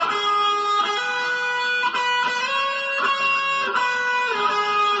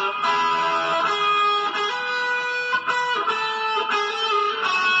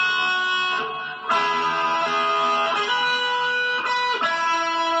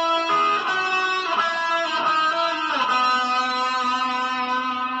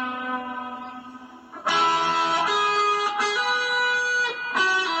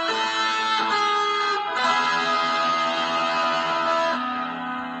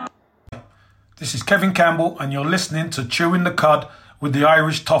This is Kevin Campbell, and you're listening to Chewing the Cud with the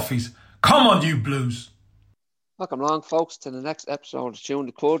Irish Toffees. Come on, you Blues! Welcome along, folks, to the next episode of Chewing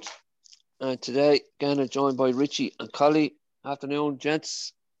the Cud. And today, again, joined by Richie and Collie. Afternoon,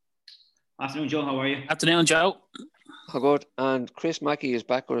 gents. Afternoon, Joe. How are you? Afternoon, Joe. How good. And Chris Mackey is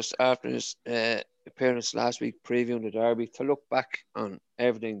back with us after his appearance last week, previewing the Derby, to look back on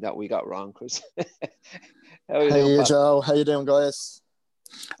everything that we got wrong, Chris. How are you doing, Pat? Joe. How you doing, guys?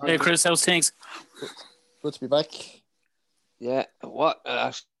 Hey, Chris. How's things? Good to be back. Yeah, what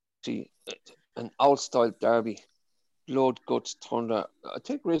actually an old-style Derby. Blood, guts, thunder. I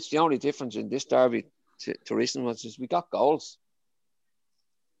think, Rich, the only difference in this Derby to recent ones is we got goals.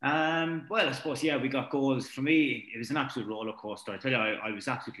 Well, I suppose, yeah, we got goals. For me, it was an absolute roller coaster. I tell you, I was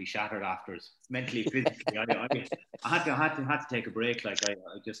absolutely shattered after it, mentally, physically. I had to take a break. Like I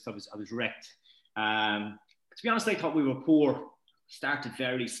was wrecked. To be honest, I thought we were poor. Started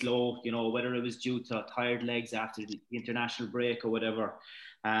very slow, whether it was due to tired legs after the international break or whatever.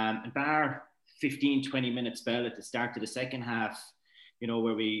 And bar 15, 20 minute spell at the start of the second half,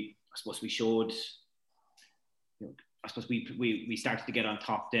 where we showed, I suppose we started to get on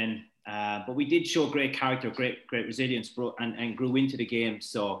top then. But we did show great character, great resilience, and grew into the game.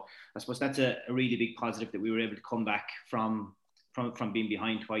 So I suppose that's a really big positive that we were able to come back from being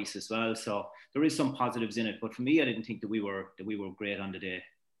behind twice as well. So there is some positives in it. But for me, I didn't think that we were great on the day.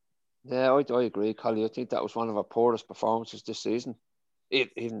 Yeah, I agree, Collie. I think that was one of our poorest performances this season.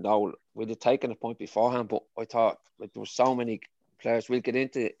 Even though we'd have taken a point beforehand, but I thought there were so many players. We'll get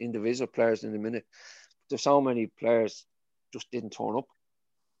into individual players in a minute. There's so many players just didn't turn up.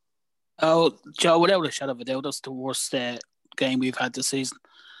 Oh, Joe, without a shadow of a doubt, that's the worst game we've had this season.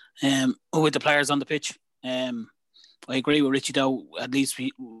 With the players on the pitch. I agree with Richie, though. At least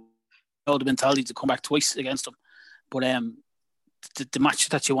we know the mentality to come back twice against them. But the match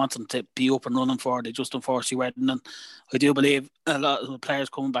that you want them to be up and running for, they just unfortunately weren't. And I do believe a lot of the players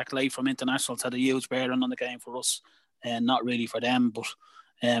coming back late from internationals had a huge bearing on the game for us, and not really for them. But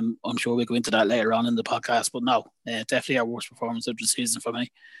I'm sure we'll go into that later on in the podcast. But no, definitely our worst performance of the season for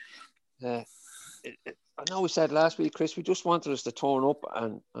me. I know we said last week, Chris, we just wanted us to turn up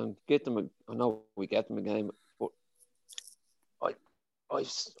and get them. I know we get them a game, but I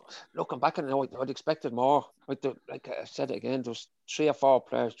looking back and I'd expected more. Like I said it again, there's 3 or 4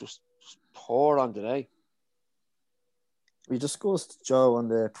 players just poor on today. We discussed, Joe, on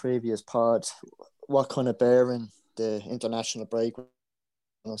the previous pod what kind of bearing the international break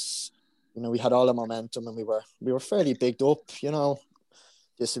was. We had all the momentum and we were fairly bigged up.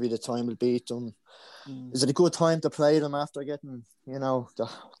 This would be the time we'll beat them. Is it a good time to play them after getting, the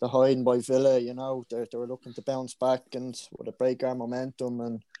hiding by Villa? They were looking to bounce back and with a break our momentum,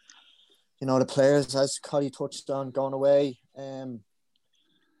 and the players, as Collie touched on, going away,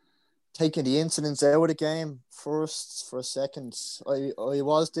 taking the incidents out of the game first for a second. I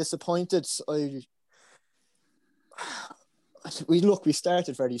was disappointed. We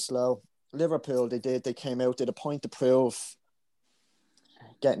started very slow. Liverpool, they came out, did a point to prove.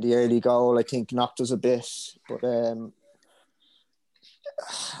 Getting the early goal, I think, knocked us a bit. But I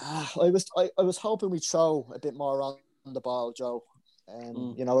was hoping we'd throw a bit more on the ball, Joe.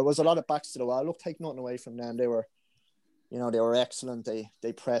 It was a lot of backs to the wall. Look, take nothing away from them. They were excellent.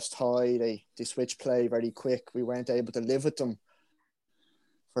 They pressed high. They switched play very quick. We weren't able to live with them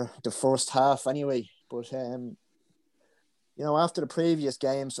for the first half anyway. But after the previous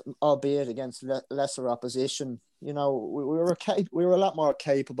games, albeit against lesser opposition, we were a lot more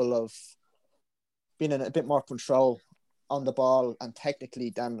capable of being in a bit more control on the ball and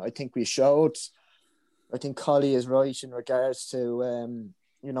technically than I think we showed. I think Collie is right in regards to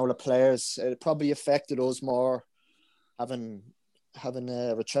the players. It probably affected us more having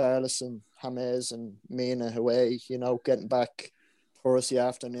Richarlison, James and Mina away. Getting back Thursday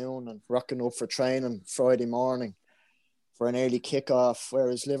afternoon and rocking up for training Friday morning for an early kickoff,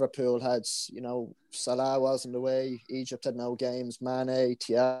 whereas Liverpool had, Salah wasn't away, Egypt had no games, Mane,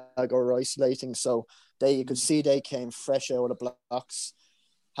 Thiago were isolating, so you could see they came fresh out of the blocks.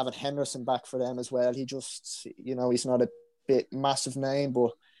 Having Henderson back for them as well, he just, he's not a bit massive name,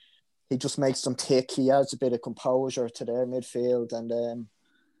 but he just makes them tick. He adds a bit of composure to their midfield, and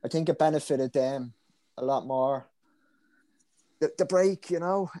I think it benefited them a lot more. The break,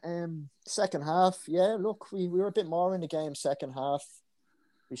 second half, yeah, look, we were a bit more in the game second half.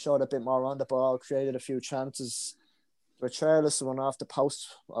 We showed a bit more on the ball, created a few chances. Richarlison went off the post.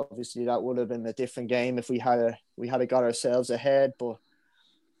 Obviously, that would have been a different game if we had got ourselves ahead. But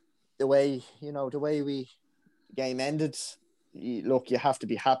the way we game ended, you have to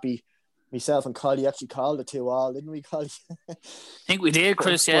be happy myself and Collie actually called the 2-2, didn't we, Collie? I think we did,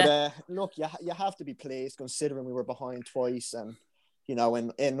 Chris, yeah. But look, you have to be pleased considering we were behind twice, and you know,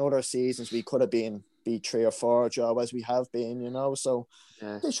 in other seasons we could have been beat 3 or 4, Joe, as we have been, you know. So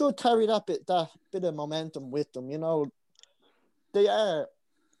they should carry that bit of momentum with them, you know. They are,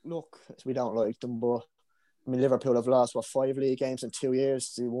 look, we don't like them, but I mean, Liverpool have lost 5 league games in 2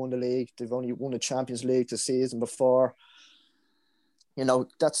 years. They won the league. They've only won the Champions League the season before. You know,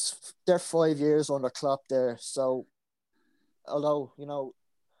 that's their 5 years under Klopp there. So, although, you know,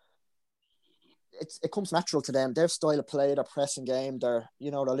 it comes natural to them. Their style of play, their pressing game, their,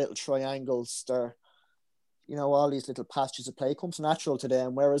 you know, their little triangles, their, you know, all these little patches of play comes natural to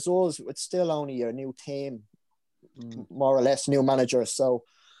them. Whereas us, it's still only a new team, more or less, new manager. So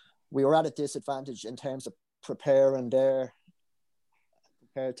we were at a disadvantage in terms of preparing there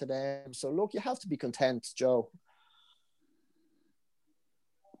compared to them. So, look, you have to be content, Joe.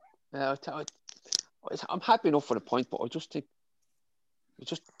 I'm happy enough for the point, but I just think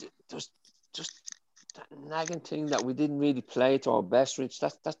just that nagging thing that we didn't really play to our best, Rich.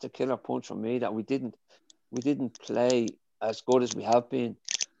 That's the killer punch for me, that we didn't play as good as we have been.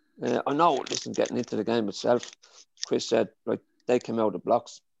 I know, listen, getting into the game itself, Chris said, like, they came out of the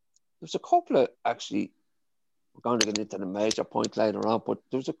blocks. There's a couple of, actually, we're going to get into the major point later on, but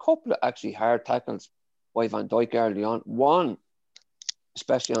there was a couple of actually hard tackles by Van Dijk early on. One,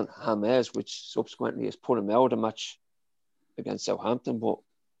 especially on James, which subsequently has put him out of the match against Southampton, but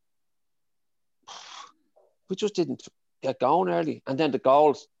we just didn't get going early. And then the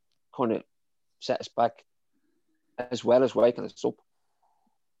goals kind of set us back as well as waking us up.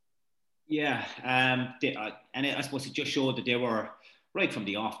 Yeah, and I suppose it just showed that they were, right from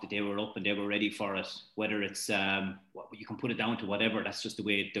the off, that they were up and they were ready for it. Whether it's, you can put it down to whatever, that's just the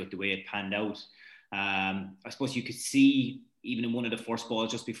way it panned out. I suppose you could see, even in one of the first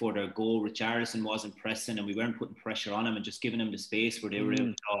balls just before their goal, Richarlison wasn't pressing and we weren't putting pressure on him and just giving him the space where they were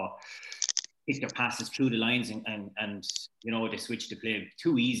able to pick their passes through the lines and you know, they switched to play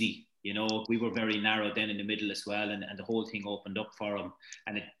too easy. You know, we were very narrow then in the middle as well, and the whole thing opened up for them.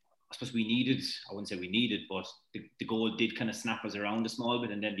 And I suppose we needed, I wouldn't say we needed, but the goal did kind of snap us around a small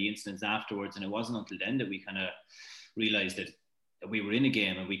bit, and then the incidents afterwards. And it wasn't until then that we kind of realised that we were in a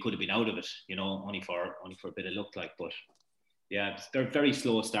game and we could have been out of it, you know, only for a bit of luck, like. But yeah, they're a very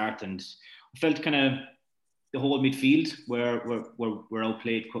slow start, and I felt kind of the whole midfield were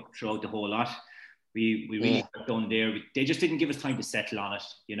outplayed throughout the whole lot. We really got done there. They just didn't give us time to settle on it,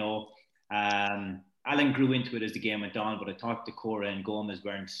 you know. Alan grew into it as the game went on, but I thought the Cora and Gomez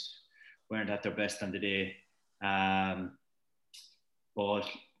weren't at their best on the day. But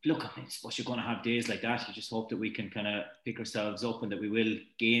look, I suppose you're going to have days like that. You just hope that we can kind of pick ourselves up and that we will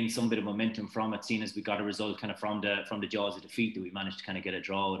gain some bit of momentum from it, seeing as we got a result kind of from the jaws of defeat, that we managed to kind of get a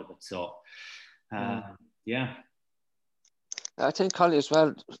draw out of it. So, yeah. I think, Collie, as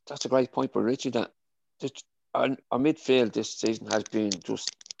well, that's a great point by Richie, that our midfield this season has been just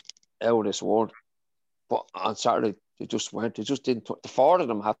out of this world. But on Saturday, they just weren't. They just didn't. The four of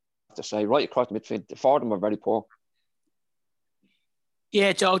them, I have to say, right across the midfield, the four of them were very poor.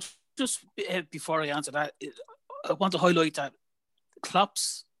 Yeah, Joe, just before I answer that, I want to highlight that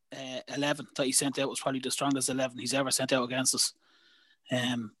Klopp's 11 that he sent out was probably the strongest 11 he's ever sent out against us.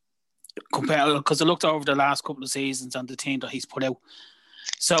 Because I looked over the last couple of seasons and the team that he's put out.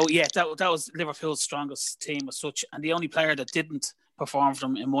 So, yeah, that was Liverpool's strongest team as such. And the only player that didn't perform for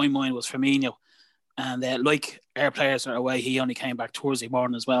them, in my mind, was Firmino. And like our players are away, he only came back Thursday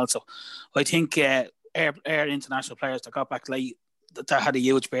morning as well. So I think our international players that got back late, that had a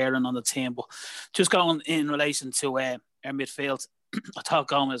huge bearing on the team. But just going in relation to our midfield, I thought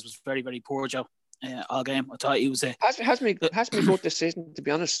Gomez was very, very poor, Joe, all game. I thought he was has me good this season, to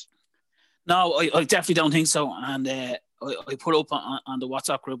be honest. No, I definitely don't think so. And I put up on the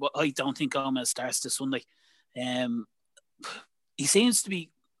WhatsApp group, but I don't think Gomez starts this Sunday. He seems to be,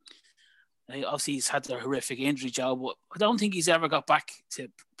 obviously he's had the horrific injury, Joe, but I don't think he's ever got back to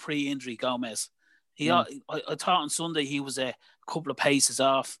pre-injury Gomez. I thought on Sunday he was a couple of paces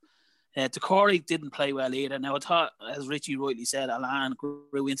off. Decore didn't play well either. Now I thought, as Richie rightly said, Alan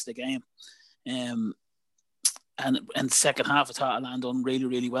grew into the game. And in the second half, I thought Alan done really,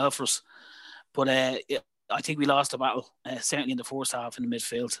 really well for us. But I think we lost the battle, certainly in the first half in the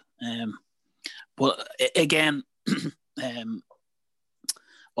midfield. But again,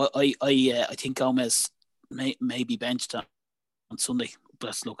 I think Gomez may be benched on Sunday.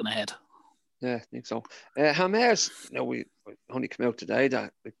 That's looking ahead. Yeah, I think so. James, we only come out today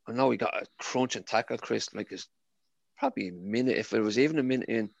that I know we got a crunch and tackle, Chris, like it's probably a minute, if it was even a minute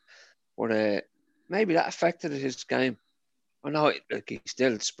in, but maybe that affected his game. I know like, he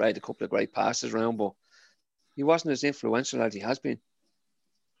still sprayed a couple of great passes around, but he wasn't as influential as he has been.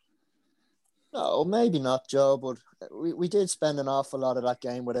 No, maybe not, Joe, but we did spend an awful lot of that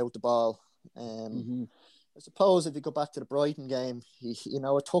game without the ball. I suppose if you go back to the Brighton game,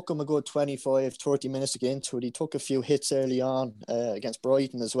 it took him a good 25, 30 minutes to get into it. He took a few hits early on against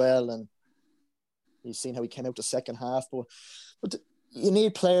Brighton as well, and you've seen how he came out the second half. But you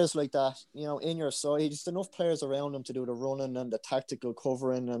need players like that, in your side. Just enough players around him to do the running and the tactical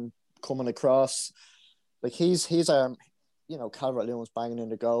covering and coming across. Like he's our, Calvert-Lewin's banging in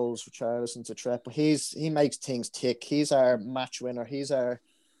the goals, Richarlison's a threat, but he makes things tick. He's our match winner. He's a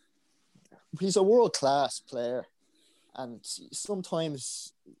world-class player. And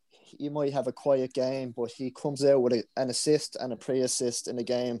sometimes you might have a quiet game, but he comes out with an assist and a pre-assist in the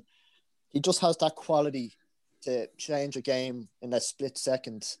game. He just has that quality to change a game in that split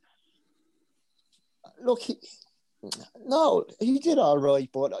second. Look, he did all right,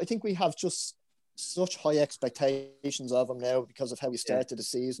 but I think we have just such high expectations of him now because of how he started the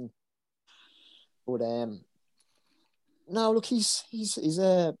season. But no, look, he's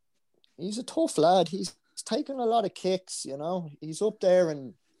a tough lad. He's taken a lot of kicks, He's up there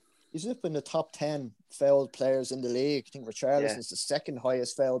and he's up in the top 10 fouled players in the league. I think Richarlison's the second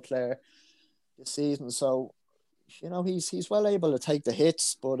highest fouled player this season. So, he's well able to take the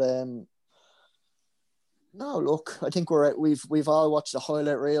hits, but no, look, I think we've all watched the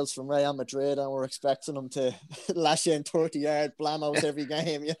highlight reels from Real Madrid and we're expecting them to lash in 30-yard blamos every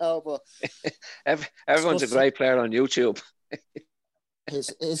game, But everyone's a great player on YouTube.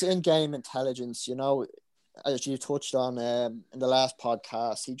 his in-game intelligence, as you touched on in the last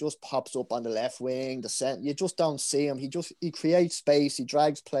podcast, he just pops up on the left wing, the centre. You just don't see him. He creates space. He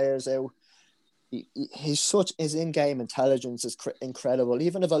drags players out. His in-game intelligence is incredible.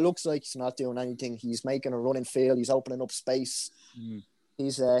 Even if it looks like he's not doing anything, he's making a running field. He's opening up space.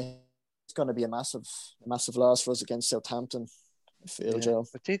 He's going to be a massive loss for us against Southampton. I feel, Joe.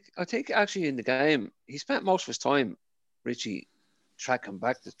 I think actually in the game he spent most of his time, Richie, tracking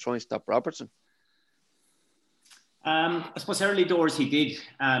back to try and stop Robertson. I suppose early doors he did,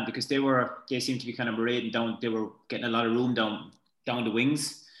 because they seemed to be kind of marauding down. They were getting a lot of room down the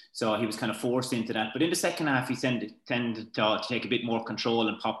wings. So he was kind of forced into that. But in the second half, he tended to take a bit more control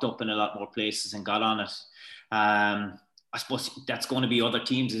and popped up in a lot more places and got on it. I suppose that's going to be other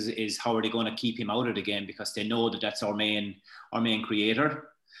teams is how are they going to keep him out of the game, because they know that that's our main creator.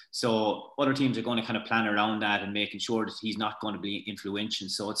 So other teams are going to kind of plan around that and making sure that he's not going to be influential.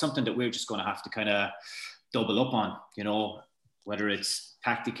 So it's something that we're just going to have to kind of double up on, whether it's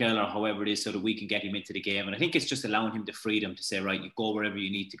tactical or however it is, so that we can get him into the game. And I think it's just allowing him the freedom to say, right, you go wherever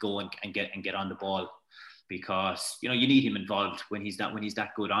you need to go and get on the ball, because you need him involved when he's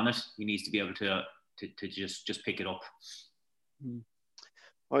that good on it. He needs to be able to just pick it up.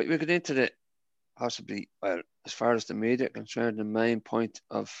 Right, we'll get into the possibly, well, as far as the media concerned, the main point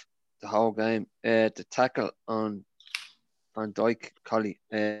of the whole game, the tackle on Van Dijk, Collie.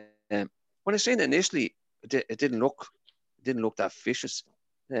 When I seen it initially, it didn't look that vicious.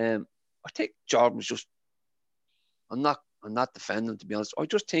 I think Jordan was just. I'm not defending, to be honest. I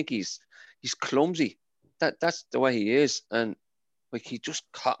just think he's clumsy. That's the way he is, and like he just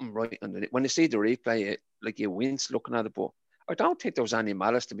caught him right under it. When you see the replay, you wince looking at it, but I don't think there was any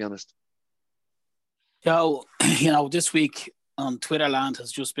malice, to be honest. This week on Twitter land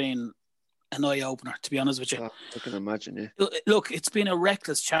has just been an eye opener, to be honest with you. I can imagine, yeah. Look, it's been a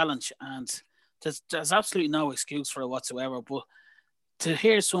reckless challenge, and there's absolutely no excuse for it whatsoever. But to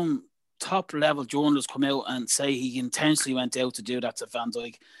hear some top-level journalists come out and say he intentionally went out to do that to Van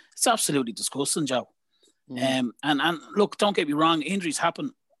Dijk, it's absolutely disgusting, Joe. And look, don't get me wrong, injuries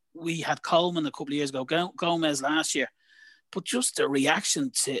happen. We had Coleman a couple of years ago, Gomez last year, but just the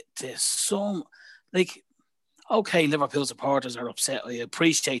reaction to some, okay, Liverpool supporters are upset. I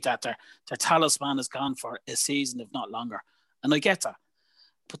appreciate that their talisman is gone for a season, if not longer, and I get that.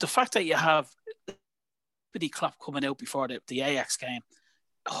 But the fact that you have Billy Klopp coming out before the Ajax game,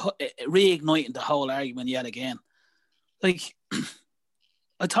 reigniting the whole argument yet again.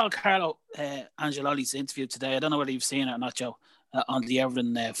 I thought Carlo Ancelotti's interview today, I don't know whether you've seen it or not, Joe, on the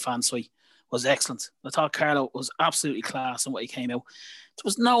Everton fan site, was excellent. I thought Carlo was absolutely class in what he came out. There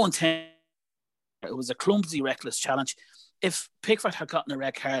was no intent. It was a clumsy, reckless challenge. If Pickford had gotten a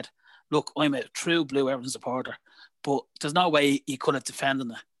red card, look, I'm a true Blue Everton supporter, but there's no way he could have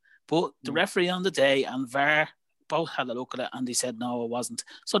defended it. But the referee on the day and VAR both had a look at it and they said, no, it wasn't.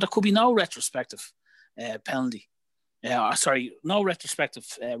 So there could be no retrospective penalty. No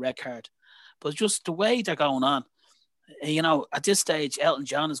retrospective red card. But just the way they're going on, You know, at this stage, Elton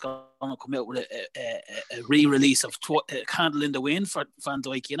John is going to come out with a re-release of Candle in the Wind for Van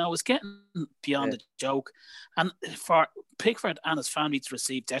Dijk. You know, it's getting beyond the joke. And for Pickford and his family to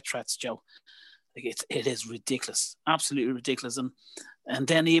receive death threats, Joe, like it is ridiculous, absolutely ridiculous. And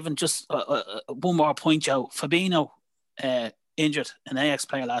then even just one more point, Joe. Fabinho injured, an Ajax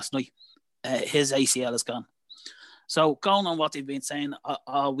player last night. His ACL is gone. So going on what they've been saying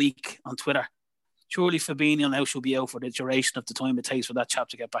all week on Twitter, surely Fabinho now should be out for the duration of the time it takes for that chap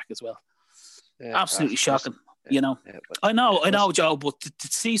to get back as well. Absolutely shocking, you know. I know, Joe, but to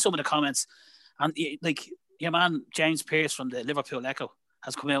see some of the comments, and like your man James Pearce from the Liverpool Echo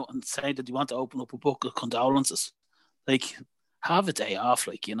has come out and said that they want to open up a book of condolences. Like, have a day off,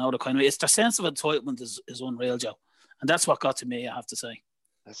 like, you know, the kind of, it's their sense of entitlement is unreal, Joe. And that's what got to me, I have to say.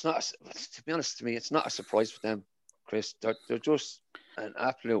 It's not, to be honest to me, it's not a surprise for them, Chris. They're just an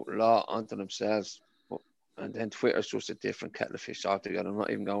absolute law unto themselves. And then Twitter's just a different kettle of fish altogether. I'm not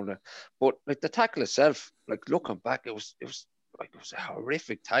even going there. But like the tackle itself, like looking back, it was a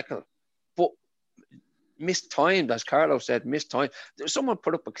horrific tackle. But mistimed, as Carlo said, mistimed. Someone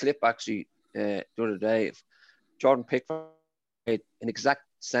put up a clip actually the other day of Jordan Pickford made an exact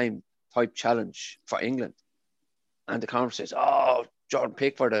same type challenge for England. And the commentator says, "Oh, Jordan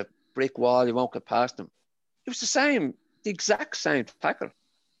Pickford, a brick wall, you won't get past him." It was the exact same tackle.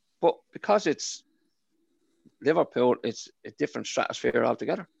 But because it's Liverpool, it's a different stratosphere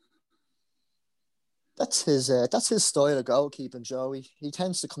altogether. That's his style of goalkeeping, Joey. He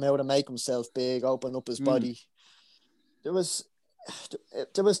tends to come out and make himself big, open up his body. There was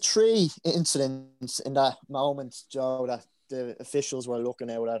 3 incidents in that moment, Joe, that the officials were looking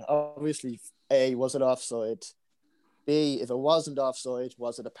out at. Obviously, A, was it offside? B, if it wasn't offside,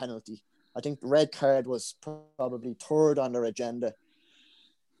 was it a penalty? I think the red card was probably third on their agenda.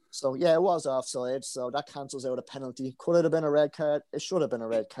 So, yeah, it was offside, so that cancels out a penalty. Could it have been a red card? It should have been a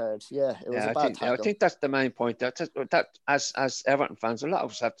red card. Yeah, it was a bad tackle. I think that's the main point. That as Everton fans, a lot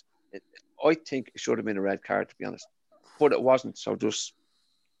of us have to, I think it should have been a red card, to be honest. But it wasn't, so just,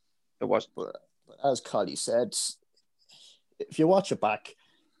 it wasn't. But as Collie said, if you watch it back,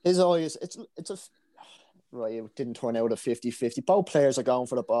 his eyes, right, it didn't turn out a 50-50. Both players are going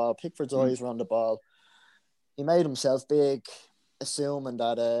for the ball. Pickford's eyes were on the ball. He made himself big, assuming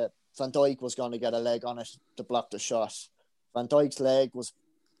that Van Dijk was going to get a leg on it to block the shot. Van Dijk's leg was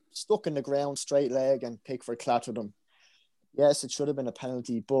stuck in the ground, straight leg, and Pickford clattered him. Yes, it should have been a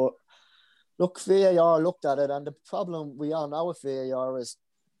penalty, but look, VAR looked at it, and the problem we all know with VAR is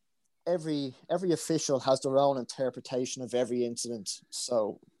every official has their own interpretation of every incident.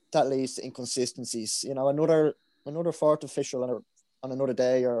 So that leads to inconsistencies. You know, another fourth official on another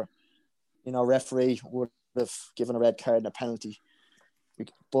day, or, you know, referee would have given a red card and a penalty.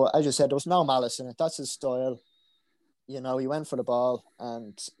 But as you said, there was no malice in it. That's his style. You know, he went for the ball,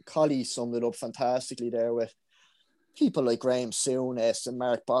 and Collie summed it up fantastically there with people like Graham Souness and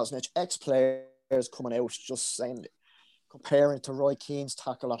Mark Bosnich, ex-players coming out just saying, comparing to Roy Keane's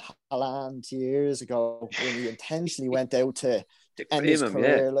tackle on Haaland years ago when he intentionally went out to end his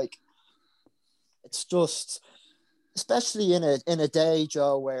career. Yeah. Like, it's just, especially in a day,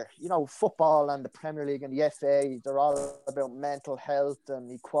 Joe, where, you know, football and the Premier League and the FA, they're all about mental health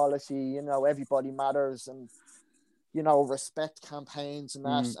and equality. You know, everybody matters, and, you know, respect campaigns and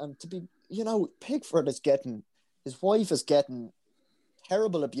that. And to be, you know, Pickford is getting, his wife is getting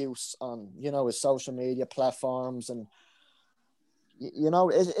terrible abuse on, you know, his social media platforms, and, you know,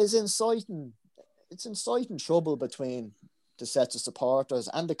 it's inciting trouble between the sets of supporters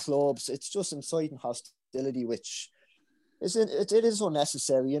and the clubs. It's just inciting hostility, which it is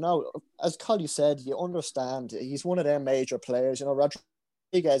unnecessary. You know, as Collie said, you understand he's one of their major players. You know,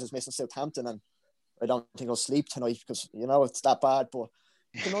 Rodriguez is missing Southampton, and I don't think he'll sleep tonight because, you know, it's that bad, but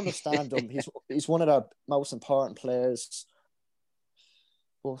you can understand him. He's one of their most important players.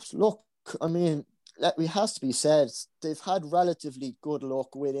 But look, I mean, it has to be said, they've had relatively good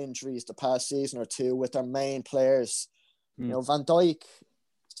luck with injuries the past season or two with their main players. You know, Van Dijk,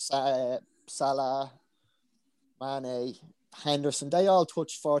 Salah, Mane, Henderson, they all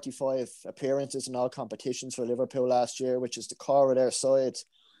touched 45 appearances in all competitions for Liverpool last year, which is the core of their side.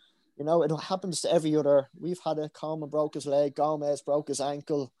 You know, it happens to every other. We've had it. Colm broke his leg. Gomez broke his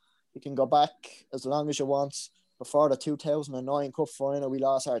ankle. You can go back as long as you want. Before the 2009 Cup final, we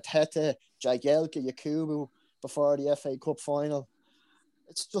lost Arteta, Jagielka, Yakubu before the FA Cup final.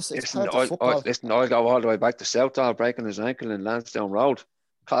 It's just, it's part of football. I'll go all the way back to Southall breaking his ankle in Lansdowne Road.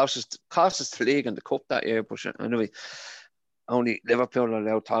 Cost us the league and the cup that year. But anyway, only Liverpool are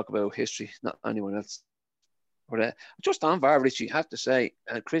allowed to talk about history, not anyone else. But just on VAR, Richie, I have to say,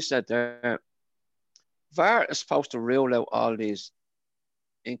 Chris said there, VAR is supposed to rule out all these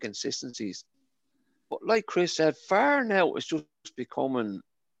inconsistencies. But like Chris said, VAR now is just becoming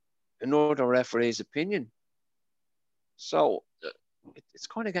another referee's opinion. So it's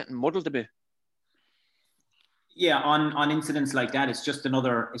kind of getting muddled a bit. Yeah, on incidents like that, it's just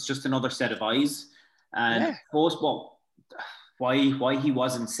another set of eyes. And Yeah. I suppose why he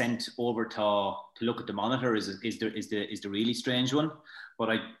wasn't sent over to look at the monitor is the really strange one. But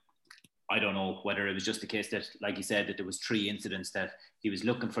I don't know whether it was just the case that, like you said, that there was 3 incidents that he was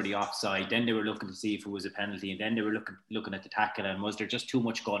looking for the offside, then they were looking to see if it was a penalty, and then they were looking at the tackle, and was there just too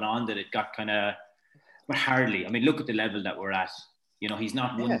much going on that it got kind of, but hardly. I mean, look at the level that we're at. You know, he's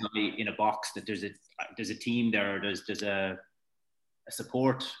not one guy in a box. That there's a team there. There's a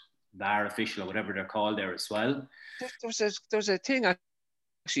support VAR official or whatever they're called there as well. There's a thing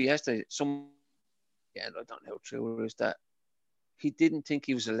actually yesterday. I don't know how true it is, that he didn't think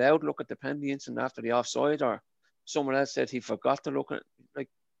he was allowed to look at the penalty incident after the offside, or someone else said he forgot to look at it. Like,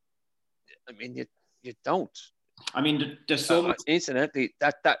 I mean, you don't. I mean, there's so much. Incidentally,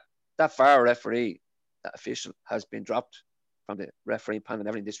 that VAR referee, that official, has been dropped from the refereeing panel and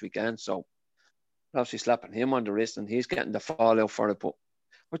everything this weekend. So obviously slapping him on the wrist, and he's getting the fallout for it. But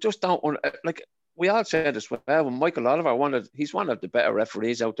we just don't want, like we all said as well, when Michael Oliver he's one of the better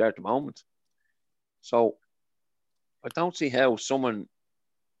referees out there at the moment. So I don't see how someone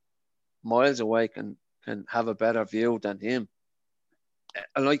miles away can have a better view than him.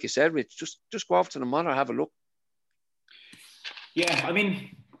 And like you said, Rich, just go off to the monitor, have a look. Yeah, I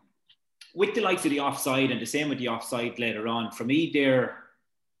mean, with the likes of the offside, and the same with the offside later on, for me, they're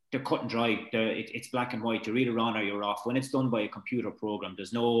cut and dry. It's black and white. You're either on or you're off. When it's done by a computer program,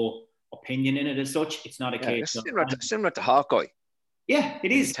 there's no opinion in it as such. It's not a case of... Similar to Hawkeye. Yeah,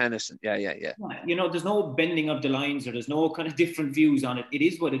 it is. Tennis. Yeah. You know, there's no bending of the lines, or there's no kind of different views on it. It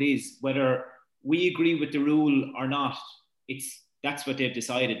is what it is. Whether we agree with the rule or not, that's what they've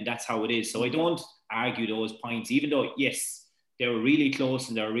decided, and that's how it is. So I don't argue those points, even though, yes, they were really close,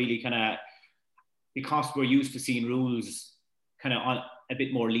 and they're really kind of, because we're used to seeing rules kind of on a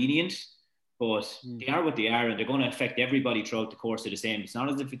bit more lenient, but they are what they are, and they're going to affect everybody throughout the course of the same. It's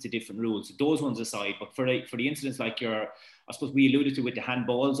not as if it's a different rule. So those ones aside, but for the incidents like I suppose we alluded to with the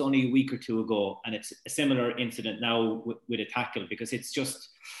handballs only a week or two ago, and it's a similar incident now with a tackle, because it's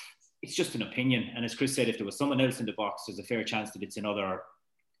just an opinion. And as Chris said, if there was someone else in the box, there's a fair chance that it's another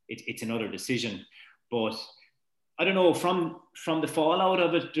decision. But I don't know, from the fallout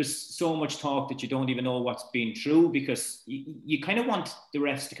of it, there's so much talk that you don't even know what's been true, because you kind of want the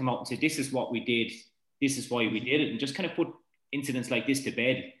refs to come out and say, this is what we did, this is why we did it, and just kind of put incidents like this to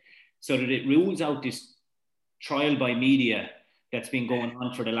bed, so that it rules out this trial by media that's been going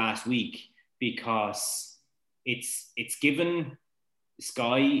on for the last week, because it's given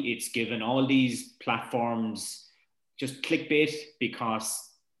Sky, it's given all these platforms just clickbait, because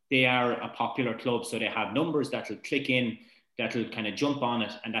they are a popular club, so they have numbers that'll click in, that'll kind of jump on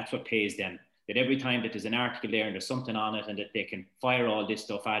it, and that's what pays them. That every time that there's an article there and there's something on it, and that they can fire all this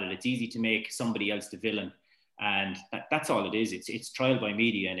stuff at it, it's easy to make somebody else the villain. And that's all it is. It's trial by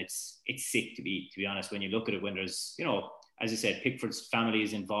media, and it's sick to be honest, when you look at it, when there's, you know, as I said, Pickford's family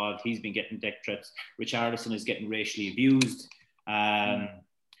is involved. He's been getting death threats. Richarlison is getting racially abused.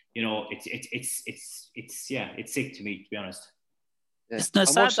 You know, it's sick to me, to be honest. Yeah. It's not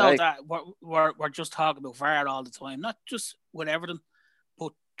sad though that we're just talking about VAR all the time, not just with everything,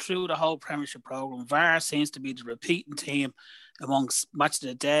 but through the whole Premiership programme. VAR seems to be the repeating theme amongst Match of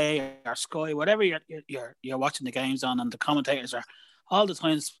the Day or Sky, whatever you're watching the games on, and the commentators are all the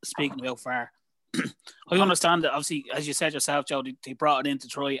time speaking about VAR. I understand that, obviously, as you said yourself, Joe, they brought it in to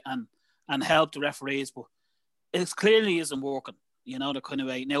try and help the referees, but it clearly isn't working. You know, the kind of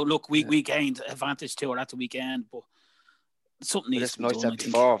way. Now, look, we gained advantage to it at the weekend, but something needs to be done.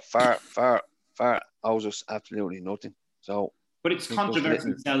 Before, VAR owes us absolutely nothing. So, but it's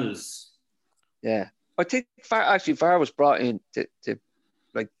controversy sells. Yeah, I think VAR was brought in to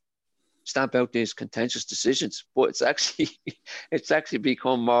like stamp out these contentious decisions, but it's actually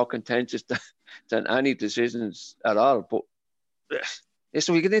become more contentious than any decisions at all. But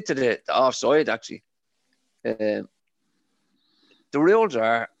so we get into the offside. Actually, the rules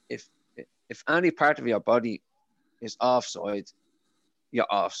are if any part of your body is offside, you're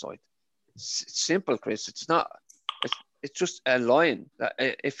offside. It's simple, Chris. It's not. It's just a line. That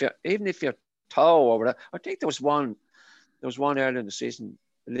even if your toe or whatever. I think there was one earlier in the season.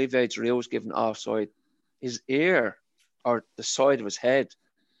 Olivier Giroud was given offside. His ear or the side of his head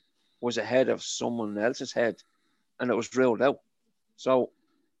was ahead of someone else's head, and it was ruled out. So,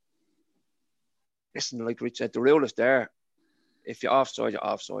 listen, like Rich said, the rule is there. If you're offside, you're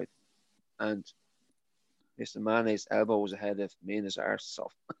offside, and Mr. Mane's elbow was ahead of Mina's arse, so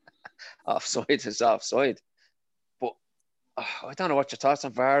offside is offside. But I don't know what your thoughts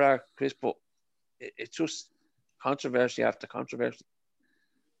on VAR are, Chris, but it's just controversy after controversy.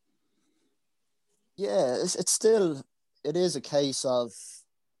 Yeah, it's still, it is a case of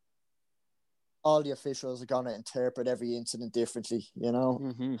all the officials are going to interpret every incident differently, you know.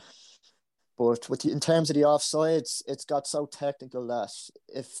 Mm-hmm. But in terms of the offsides, it's got so technical that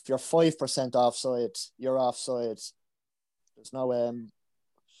if you're 5% offside, you're offside. There's no,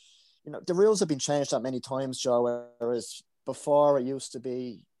 the rules have been changed that many times, Joe, whereas before it used to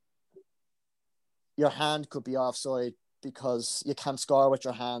be your hand could be offside because you can't score with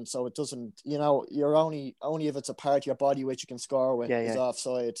your hand. So it doesn't, you're only if it's a part of your body which you can score with is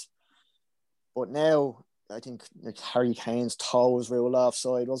offside. But now, I think like Harry Kane's toe was ruled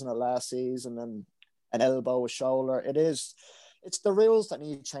offside, wasn't it, last season? And an elbow, a shoulder. It's the rules that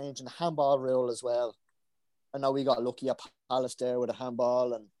need changing. The handball rule as well. I know we got lucky at Palace there with a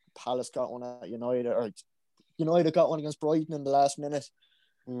handball, and Palace got one at United, or United got one against Brighton in the last minute.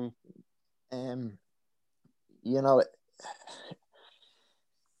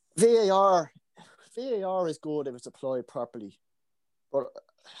 VAR is good if it's applied properly, but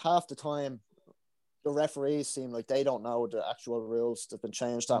half the time the referees seem like they don't know the actual rules that have been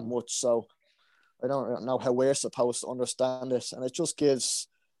changed that much. So I don't know how we're supposed to understand it, and it just gives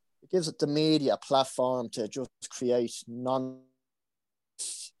the media a platform to just create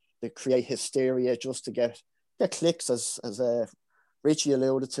create hysteria just to get clicks, as Richie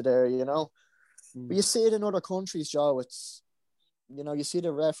alluded to there, But you see it in other countries, Joe. It's, you see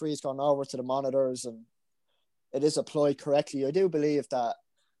the referees going over to the monitors and it is applied correctly. I do believe that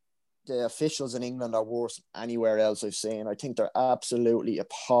the officials in England are worse than anywhere else I've seen. I think they're absolutely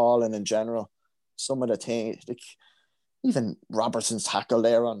appalling in general. Some of the things, like even Robertson's tackle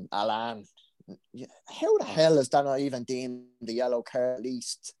there on Alan. How the hell is that not even deemed the yellow card at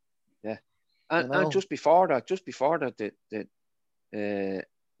least? Yeah. And just before that,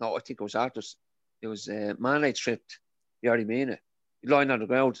 no, I think it was after. It was Mane tripped Yerry Mina. He lying on the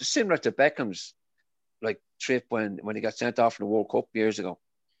ground, similar to Beckham's trip when he got sent off in the World Cup years ago.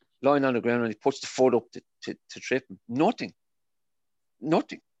 Lying on the ground and he puts the foot up to trip him. Nothing.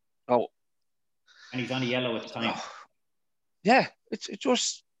 Oh. And he's on a yellow at the time. Yeah, it's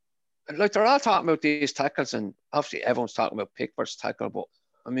just like they're all talking about these tackles, and obviously everyone's talking about Pickford's tackle, but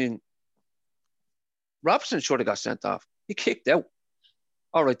I mean, Robson should have got sent off. He kicked out.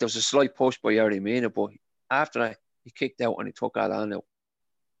 All right, there was a slight push by Yerry Mina, but after that, he kicked out and he took Alan out.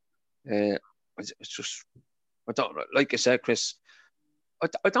 It's just, I don't, like I said, Chris,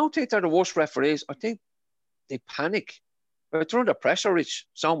 I don't think they're the worst referees. I think they panic. They're under pressure, Rich.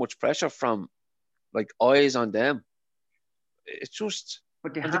 So much pressure from eyes on them. It's just,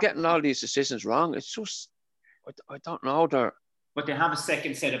 they're getting all these decisions wrong. It's just, I don't know. But they have a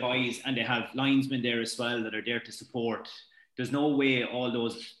second set of eyes, and they have linesmen there as well that are there to support. There's no way all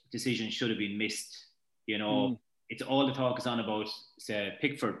those decisions should have been missed. It's all the talk is on about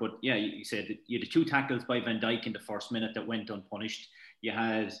Pickford, but yeah, you said that you had the two tackles by Van Dijk in the first minute that went unpunished. You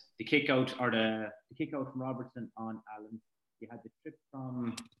had the kick out from Robertson on Allen. You had the trip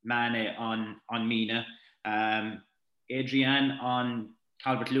from Mane on Mina. Adrian on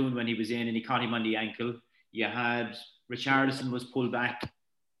Calvert-Lewin when he was in and he caught him on the ankle. You had Richarlison was pulled back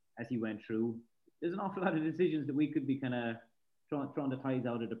as he went through. There's an awful lot of decisions that we could be kind of throwing the ties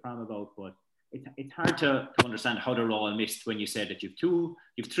out of the pram about, but it's hard to understand how they're all missed when you said that you've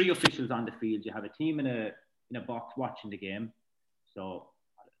three officials on the field, you have a team in a box watching the game. So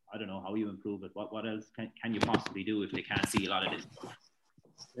I don't know how you improve it. What else can you possibly do if they can't see a lot of this?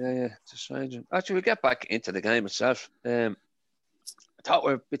 Yeah, it's a strange one. Actually, we'll get back into the game itself. I thought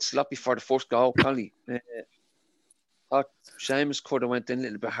we were a bit sloppy for the first goal, Connie. Thought Seamus could have went in a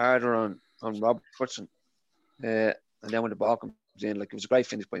little bit harder on Robertson. And then when the ball comes in, it was a great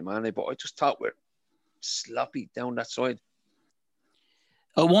finish by Mane, but I just thought we're sloppy down that side.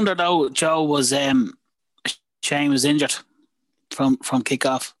 I wonder though, Joe, was Shane was injured from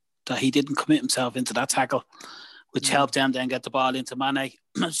kick-off, that he didn't commit himself into that tackle, which helped them then get the ball into Mane.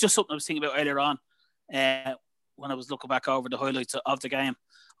 It's just something I was thinking about earlier on when I was looking back over the highlights of the game.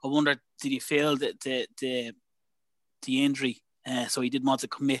 I wonder, did he feel that the injury, so he didn't want to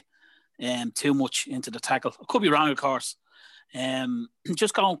commit too much into the tackle? I could be wrong, of course.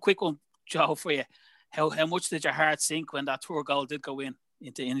 Just going quick one, Joe, for you. How much did your heart sink when that third goal did go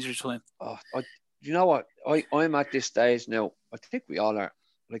into injury time? Oh, you know what? I'm at this stage now. I think we all are.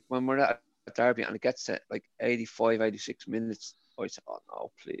 When we're at a derby and it gets to 85, 86 minutes, I say, oh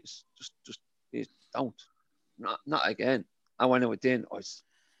no, please, just please don't, not again. And when it went in,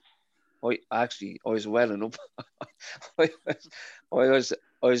 I was welling up. I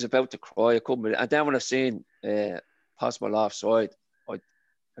was about to cry. I couldn't believe it. And then when I seen possible offside, I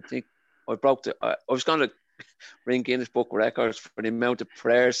think I broke I was going to ring Guinness Book of Records for the amount of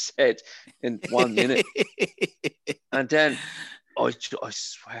prayers said in 1 minute. And then I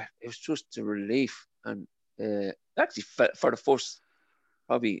swear it was just a relief. And actually for the first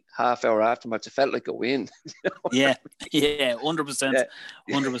probably half hour afterwards, it felt like a win. Yeah, 100%,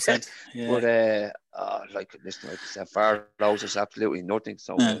 100%. Yeah. But like I said, far those is absolutely nothing.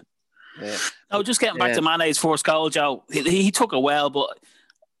 So no, just getting back to Mane's first goal, Joe. He took it well, but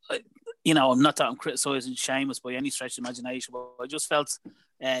I'm not that I'm criticising Seamus by any stretch of imagination, but I just felt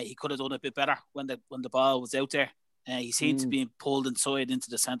he could have done a bit better when the ball was out there. He seemed to be pulled inside into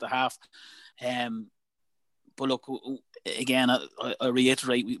the centre half. But look, again, I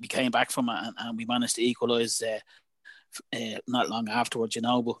reiterate, we came back from it and we managed to equalise not long afterwards,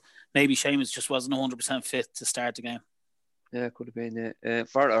 But maybe Seamus just wasn't 100% fit to start the game. Yeah, it could have been.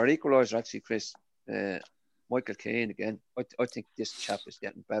 For our equaliser, actually, Chris, Michael Caine again. I think this chap is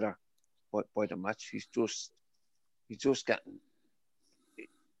getting better by the match. He's just getting.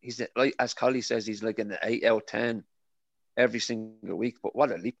 He's like, as Collie says, he's like an 8 out of 10 every single week. But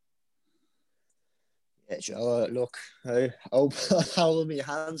what a leap! Yeah, Joe, look, I'll hold my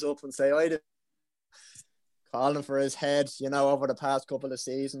hands up and say I did calling for his head, over the past couple of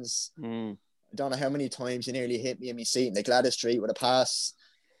seasons. I don't know how many times he nearly hit me in my seat in the Gladys Street with a pass.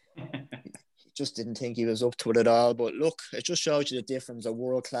 He just didn't think he was up to it at all. But look, it just shows you the difference a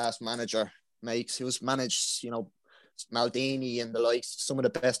world-class manager makes. He was managed, Maldini and the likes, some of the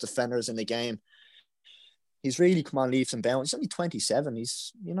best defenders in the game. He's really come on leaps and bounds. He's only 27.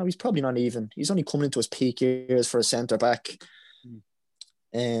 He's probably not even. He's only coming into his peak years for a centre back.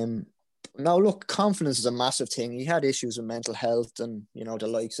 Now look, confidence is a massive thing. He had issues with mental health and the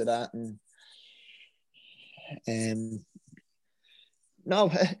likes of that. And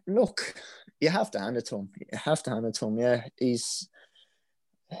no, look, you have to hand it to him. Yeah, he's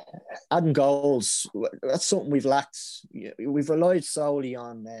adding goals. That's something we've lacked. We've relied solely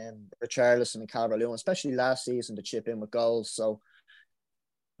on Richarlison and Calvert-Lewin, especially last season, to chip in with goals. So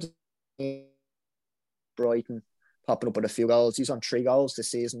Brighton popping up with a few goals. He's on 3 goals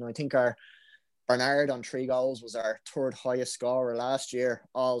this season. I think our Bernard on 3 goals was our 3rd highest scorer last year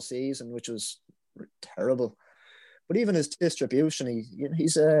all season, which was terrible. But even his distribution,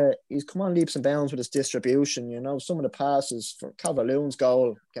 he's come on leaps and bounds with his distribution. Some of the passes for Calvert-Lewin's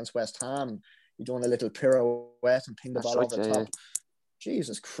goal against West Ham, he doing a little pirouette and pinged the ball over the top.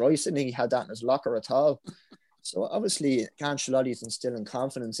 Jesus Christ, I think he had that in his locker at all. So obviously, Ancelotti's instilling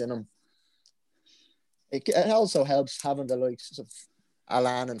confidence in him. It also helps having the likes of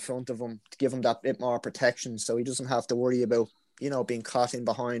Alan in front of him to give him that bit more protection, so he doesn't have to worry about being caught in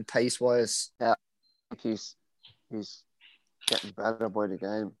behind pace-wise. Yeah, I think he's getting better by the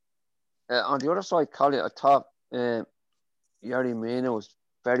game. On the other side, Collie, I thought Yerry Mina was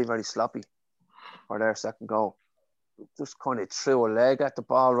very, very sloppy for their second goal. Just kind of threw a leg at the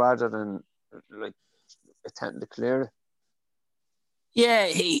ball rather than attempting to clear it. Yeah,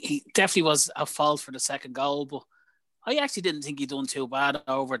 he definitely was at fault for the second goal, but I actually didn't think he'd done too bad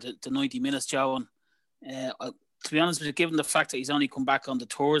over the 90 minutes, Joe. And to be honest with you, given the fact that he's only come back on the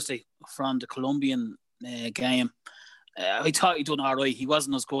Thursday from the Colombian game, I thought he'd done all right. He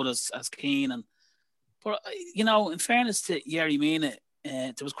wasn't as good as Keane. But in fairness to Yerry Mina,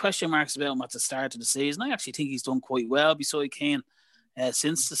 there was question marks about him at the start of the season. I actually think he's done quite well beside Keane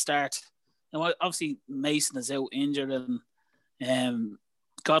since the start. Now, obviously, Mason is out injured and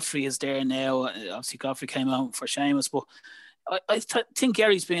Godfrey is there now. Obviously, Godfrey came out for Seamus, but I think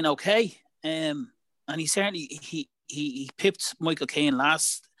Gary's been okay. And he certainly he pipped Michael Caine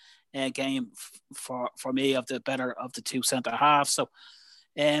last game for me of the better of the 2 centre halves. So,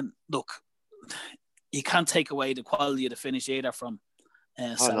 look, you can't take away the quality of the finish either from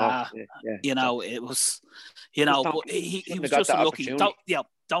Salah. No. It was, but he was just lucky.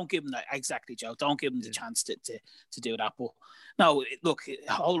 Don't give him that, exactly, Joe. Don't give him the chance to do that. But no, look,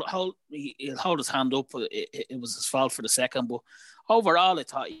 he'll hold his hand up. It was his fault for the second, but overall, I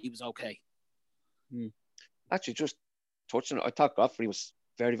thought he was okay. Actually, just touching it, I thought Godfrey was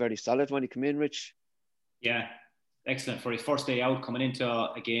very, very solid when he came in, Rich. Yeah, excellent for his first day out, coming into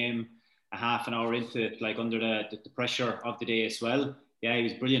a game a half an hour into it, like under the pressure of the day as well. Yeah, he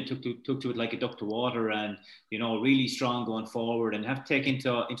was brilliant. Took to it like a duck to water, and really strong going forward. And have to take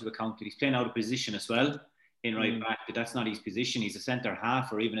into account that he's playing out of position as well in right back. But that's not his position. He's a centre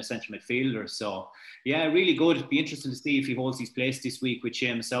half or even a central midfielder. So yeah, really good. It'd be interesting to see if he holds his place this week with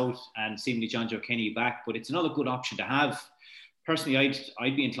Seamus out and seemingly John Joe Kenny back. But it's another good option to have personally,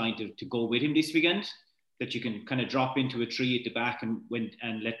 I'd be inclined to go with him this weekend. That you can kind of drop into a tree at the back and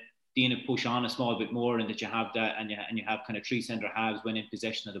let Dina push on a small bit more, and that you have that, and you have kind of three centre halves when in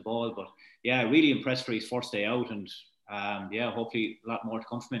possession of the ball. But yeah, really impressed for his first day out, and hopefully a lot more to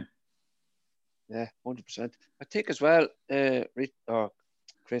come from him. Yeah, 100%. I think as well,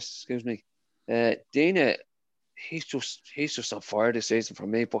 Chris, excuse me, Dina, he's just on fire this season for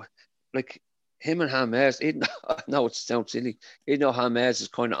me. But like him and James, I know it sounds silly, even though James is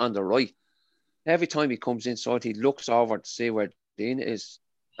kind of on the right. Every time he comes inside, he looks over to see where Dina is,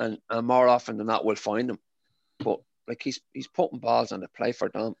 and more often than not, we'll find him. But like he's putting balls on the play for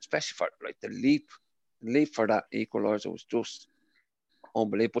them, especially for like the leap for that equaliser was just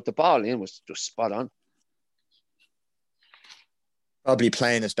unbelievable. But the ball in was just spot on. Probably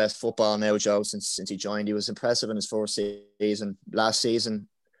playing his best football now, Joe, since he joined. He was impressive in his first season. Last season,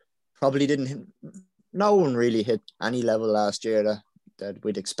 probably no one really hit any level last year that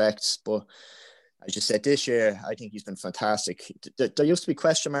we'd expect. But as you said, this year, I think he's been fantastic. There used to be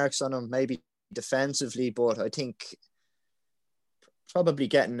question marks on him, maybe defensively, but I think probably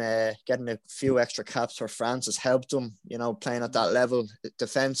getting a few extra caps for France has helped him, playing at that level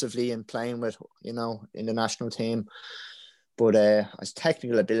defensively and playing with, in the national team. But his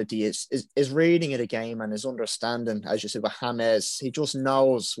technical ability is reading of the game and his understanding, as you said, with James, he just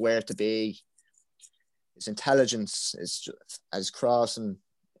knows where to be. His intelligence is as crossing.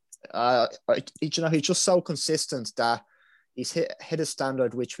 He's just so consistent that he's hit a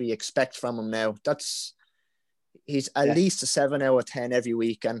standard which we expect from him now. He's at least a 7 out of 10 every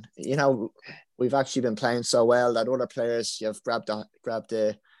week, and we've actually been playing so well that other players have grabbed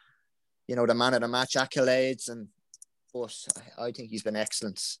the the man of the match accolades, but I think he's been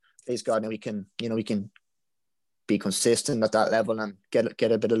excellent. Please God, now we can be consistent at that level and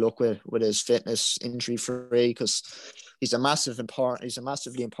get a bit of luck with his fitness, injury free, because he's a massively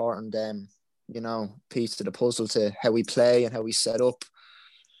important piece to the puzzle to how we play and how we set up.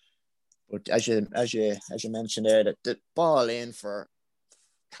 But as you mentioned there, that the ball in for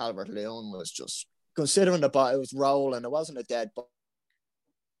Calvert-Lewin was just, considering the ball, it was rolling, it wasn't a dead ball,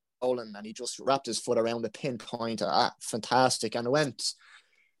 rolling, and he just wrapped his foot around the pinpoint. Fantastic, and it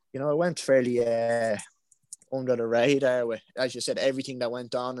went fairly under the radar with, as you said, everything that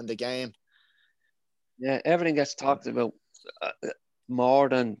went on in the game. Yeah, everything gets talked about more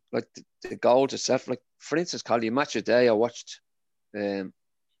than like the goals itself. Like for instance, Colin, Match of the Day, I watched it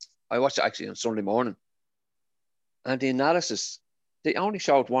actually on Sunday morning, and the analysis, they only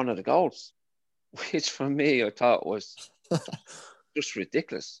showed one of the goals, which for me I thought was just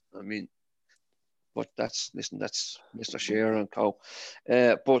ridiculous. I mean, but that's Mr. Shearer and co.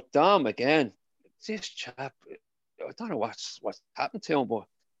 But Dom again, this chap, I don't know what's happened to him, but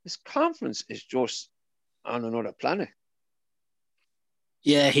his confidence is just on another planet.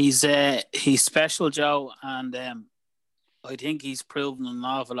 Yeah, he's special, Joe, and I think he's proven an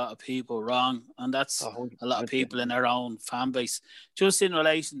awful lot of people wrong, and that's a lot of people in their own fan base. Just in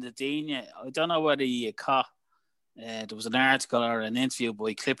relation to Dina, I don't know whether you caught, there was an article or an interview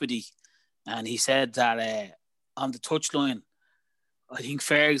by Clippity, and he said that on the touchline, I think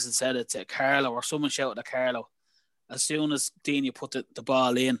Ferguson said it to Carlo, or someone shouted at Carlo, as soon as Dina put the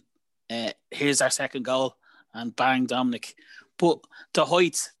ball in, here's our second goal, and bang, Dominic. But the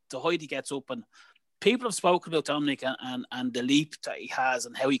height he gets up, and people have spoken about Dominic and the leap that he has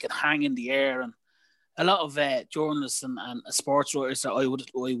and how he can hang in the air, and a lot of journalists and sports writers that I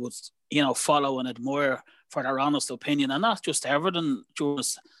would follow and admire for their honest opinion, and not just Everton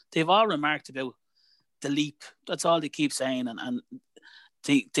journalists, they've all remarked about the leap. That's all they keep saying, and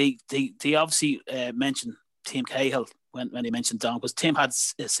they obviously mentioned Tim Cahill when they mentioned Dom, because Tim had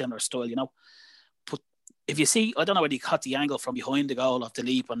a similar style, But if you see, I don't know whether he caught the angle from behind the goal of the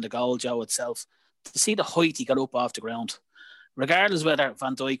leap and the goal, Joe, itself, to see the height he got up off the ground, regardless whether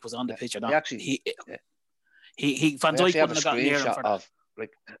Van Dijk was on the pitch or not. Van Dijk wouldn't have gotten near him for that.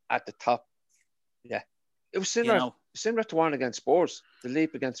 Like at the top. Yeah, it was similar to one against Spurs, the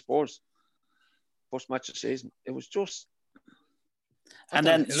leap against Spurs, first match of the season. It was just. And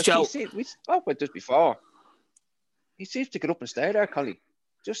then Joe, we spoke about this before. He seems to get up and stay there, Collie.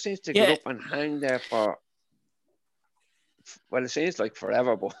 Just seems to get up and hang there for. Well, it seems like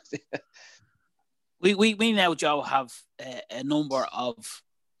forever, but. We now, Joe, have a number of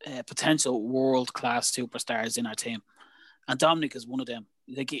potential world-class superstars in our team, and Dominic is one of them.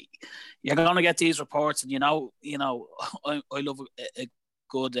 Like, you're going to get these reports, and I love a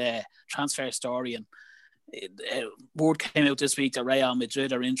good transfer story, and word came out this week that Real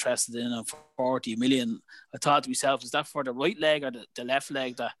Madrid are interested in him for 40 million. I thought to myself, is that for the right leg or the left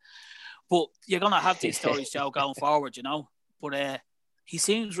leg? But you're going to have these stories, Joe, going forward, but he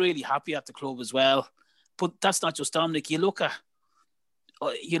seems really happy at the club as well. But that's not just Dominic. You look at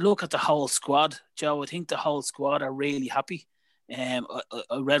the whole squad, Joe. I think the whole squad are really happy. I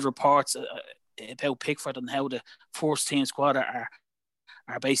read reports about Pickford and how the first team squad are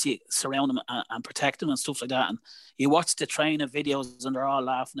basically surrounding him and protecting him and stuff like that. And you watch the training videos and they're all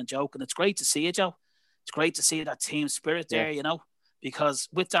laughing and joking. It's great to see it, Joe. It's great to see that team spirit there, because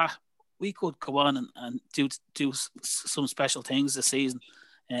with that, we could go on and do some special things this season.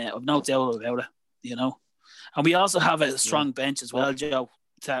 I've no doubt about it, And we also have a strong bench as well, Joe.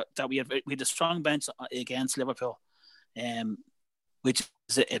 That we had a strong bench against Liverpool, which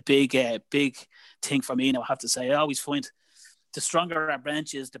is a big thing for me. Now I have to say, I always find the stronger our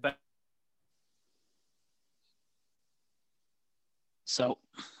bench is, the better. So,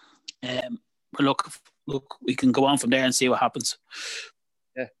 look, we can go on from there and see what happens.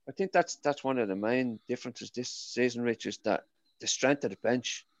 Yeah, I think that's one of the main differences this season, Rich, is that the strength of the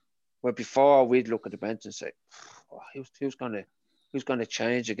bench. Where before we'd look at the bench and say, who's going to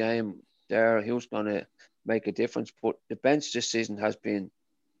change a game there? Who's going to make a difference? But the bench this season has been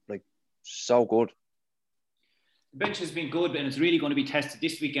so good. The bench has been good, and it's really going to be tested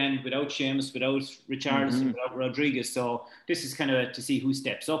this weekend without Seamus, without Richarlison, without Rodriguez. So this is kind of to see who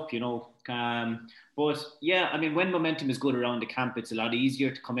steps up, But yeah, I mean, when momentum is good around the camp, it's a lot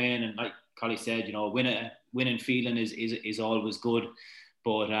easier to come in and, like Collie said, winning feeling is always good.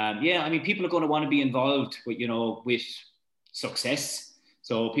 But yeah, I mean, people are going to want to be involved with success.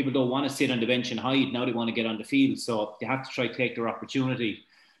 So people don't want to sit on the bench and hide. Now they want to get on the field. So they have to try to take their opportunity.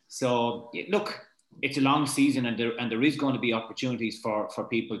 So look, it's a long season, and there is going to be opportunities for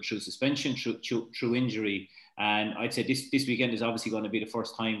people through suspension, through injury. And I'd say this weekend is obviously going to be the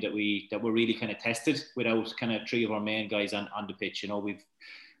first time that we're really kind of tested without kind of three of our main guys on the pitch. We've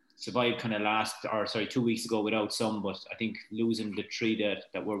survived kind of 2 weeks ago without some, but I think losing the three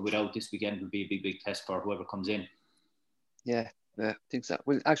that were without this weekend will be a big test for whoever comes in. Yeah, I think so.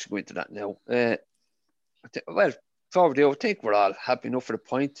 We'll actually go into that now. Before we do, I think we're all happy enough for the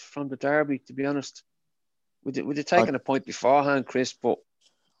point from the derby, to be honest. We'd have taken a point beforehand, Chris, but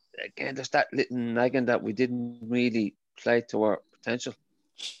again, there's that little nagging that we didn't really play to our potential.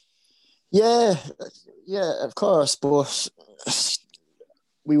 Yeah, of course, but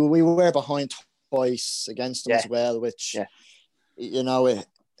we were behind twice against them as well, which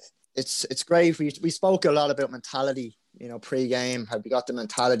it's great. We spoke a lot about mentality, pre-game. Have we got the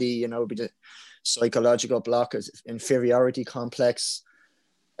mentality? Be the psychological block, inferiority complex.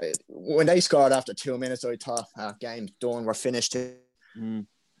 When they scored after 2 minutes, I thought, game's done, we're finished. And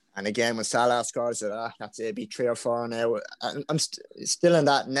again, when Salah scores, that's it, be 3 or 4 now. I'm still in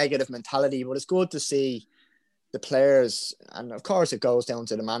that negative mentality, but it's good to see the players, and of course it goes down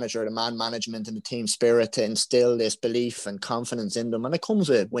to the manager, the man management and the team spirit to instill this belief and confidence in them, and it comes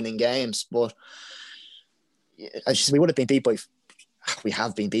with winning games. But we would have been beat by, we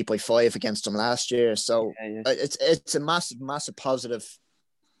have been beat by 5 against them last year, so it's a massive positive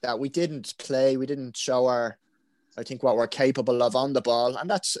that we didn't show what we're capable of on the ball, and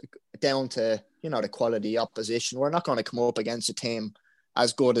that's down to the quality opposition. We're not going to come up against a team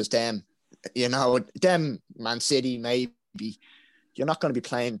as good as them. Them, Man City, maybe. You're not going to be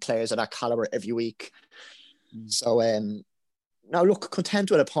playing players of that caliber every week. So, now look, content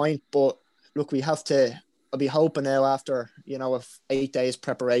with a point, but look, I'll be hoping now after, 8 days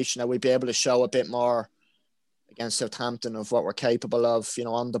preparation that we'll be able to show a bit more against Southampton of what we're capable of,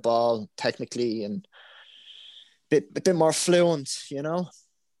 on the ball, technically, and a bit more fluent,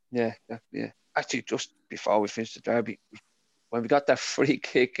 Yeah. Actually, just before we finish the derby, when we got that free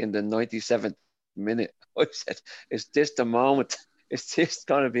kick in the 97th minute, I said, is this the moment? Is this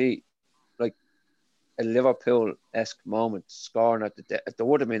going to be like a Liverpool-esque moment, scoring at the death? There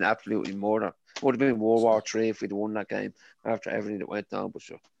would have been absolutely more than, it would have been World War III if we'd won that game after everything that went down, but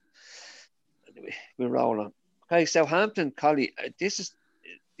sure. Anyway, we'll roll on. Okay, Southampton, Collie, this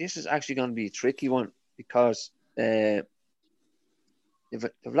is actually going to be a tricky one because they've a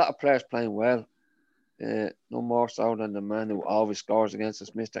lot of players playing well. No more so than the man who always scores against us,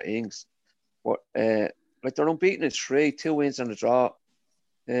 Mr. Ings. But they're unbeaten in 3, 2 wins and a draw.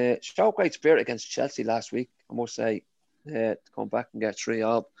 Showed great spirit against Chelsea last week, I must say, to come back and get 3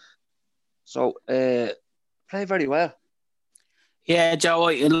 up. So playing very well. Yeah, Joe.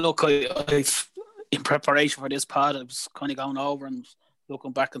 I've in preparation for this pod, I was kind of going over and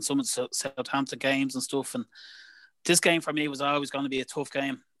looking back on some of the Southampton games and stuff, and this game for me was always going to be a tough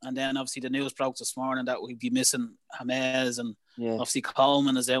game. And then obviously the news broke this morning that we'd be missing James, and obviously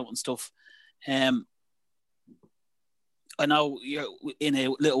Colman is out and stuff. I I know you're in a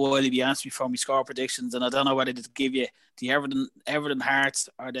little while you'll be asked me for my score predictions, and I don't know whether to give you the Everton Hearts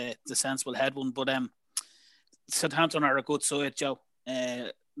or the sensible head one, but Southampton are a good side, Joe.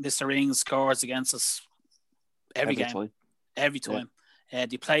 Mr. Rings scores against us every game. Every time. Yeah.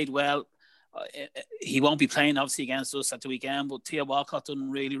 They played well. He won't be playing, obviously, against us at the weekend, but Theo Walcott done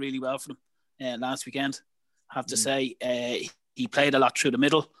really, really well for them last weekend, I have to say. He played a lot through the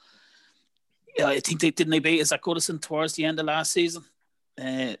middle. I think they beat us at Goodison towards the end of last season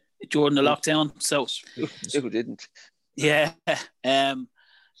during the lockdown. So who didn't? Yeah,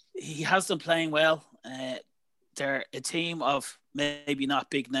 he has them playing well. They're a team of maybe not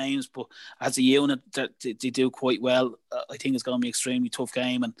big names, but as a unit, they do quite well. I think it's going to be an extremely tough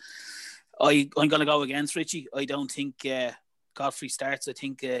game, and I'm going to go against Richie. I don't think Godfrey starts. I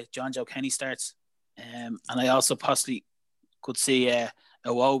think John Joe Kenny starts, and I also possibly could see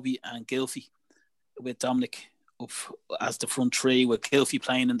Iwobi and Gylfi with Dominic up as the front three, with Gylfi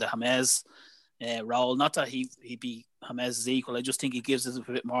playing in the James role. Not that he'd be James' equal. I just think he gives us a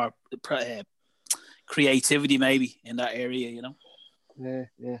bit more creativity maybe in that area, you know.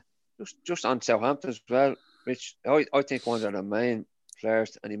 Yeah. Just on Southampton as well, Rich. I think one of the main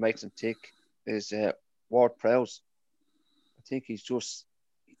players, and he makes them tick, is Ward Prowse. I think he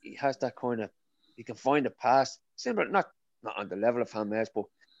has that kind of, he can find a pass, similar, not on the level of James, but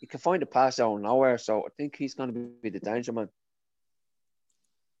he can find a pass out of nowhere. So I think he's going to be the danger man.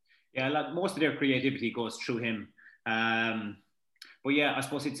 Yeah, like most of their creativity goes through him. But yeah, I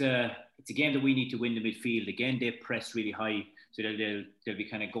suppose it's a game that we need to win the midfield. Again, they press really high, so they'll be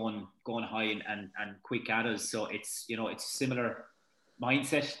kind of going high and quick at us. So it's a similar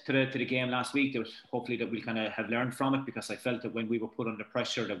mindset to the game last week. Hopefully that we'll kind of have learned from it, because I felt that when we were put under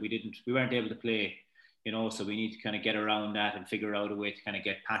pressure that we weren't able to play. So we need to kind of get around that and figure out a way to kind of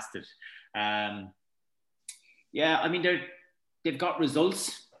get past it. Yeah, I mean they've got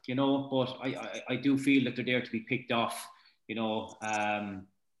results, but I do feel that they're there to be picked off. We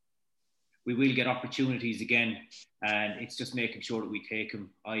will get opportunities again, and it's just making sure that we take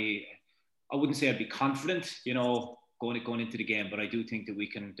them. I wouldn't say I'd be confident, going into the game, but I do think that we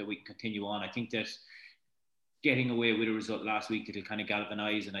can continue on. I think that getting away with a result last week, it'll kind of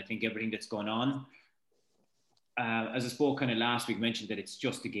galvanise, and I think everything that's gone on. As I spoke kind of last week, mentioned that it's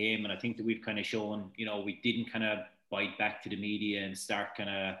just a game, and I think that we've kind of shown, we didn't kind of bite back to the media and start kind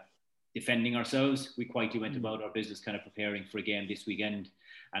of defending ourselves. We quietly went about our business, kind of preparing for a game this weekend,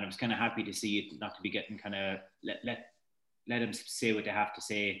 and I was kind of happy to see it not to be getting kind of let them say what they have to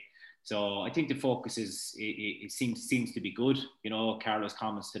say. So I think the focus it seems to be good. Carlo's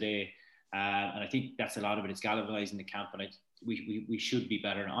comments today, and I think that's a lot of it. It's galvanizing the camp, and we should be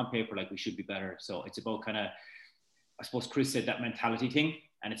better on paper. Like, we should be better. So it's about kind of, I suppose Chris said, that mentality thing,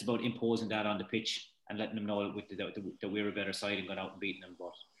 and it's about imposing that on the pitch and letting them know that we're a better side and going out and beating them.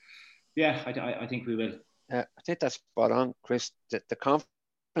 But yeah, I think we will. I think that's spot on, Chris. The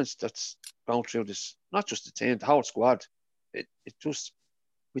confidence that's gone through this, not just the team, the whole squad. It just,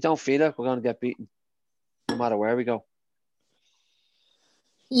 we don't feel like we're going to get beaten no matter where we go.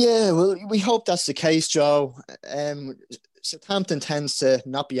 Yeah, well, we hope that's the case, Joe. Southampton tends to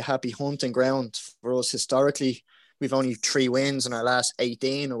not be a happy hunting ground for us historically. We've only 3 wins in our last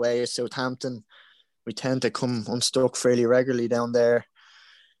 18 away at Southampton. We tend to come unstuck fairly regularly down there.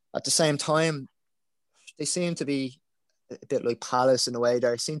 At the same time, they seem to be a bit like Palace in a way.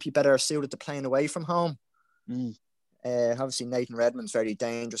 They seem to be better suited to playing away from home. Obviously, Nathan Redmond's very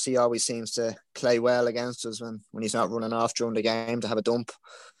dangerous. He always seems to play well against us when he's not running off during the game to have a dump.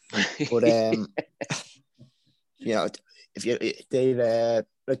 But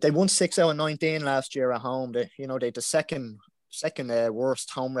if they won 6 out of 19 last year at home. They had the second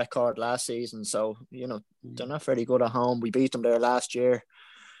worst home record last season. So they're not very good at home. We beat them there last year.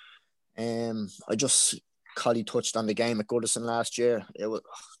 Collie touched on the game at Goodison last year. It was,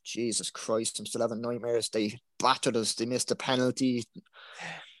 Jesus Christ, I'm still having nightmares. They battered us. They missed a penalty.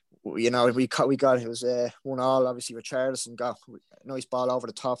 We got it was 1-1. Obviously, Richardson got a nice ball over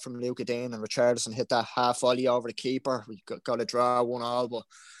the top from Luca Dean, and Richardson hit that half volley over the keeper. We got a draw 1-1, but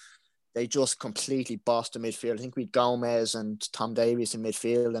they just completely bossed the midfield. I think we had Gomez and Tom Davies in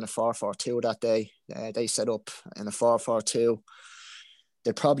midfield in a 4-4-2 that day. They set up in a 4-4-2.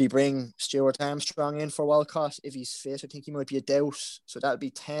 They'd probably bring Stuart Armstrong in for Walcott if he's fit. I think he might be a doubt. So that would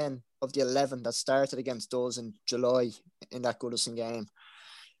be 10 of the 11 that started against us in July in that Goodison game.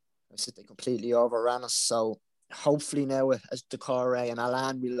 I said they completely overran us. So hopefully now, as Decore and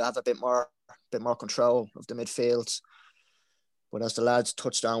Alan, we'll have a bit more control of the midfield. But as the lads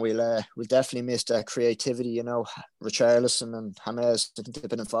touched on, we'll definitely miss that creativity. You know, Richarlison and James have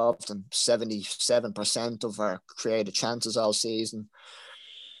been involved in 77% of our created chances all season.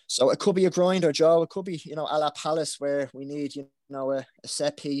 So it could be a grinder, Joe. It could be, you know, a la Palace, where we need, you know, a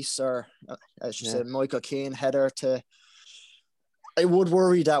set piece or, as you said, Michael Keane header to. I would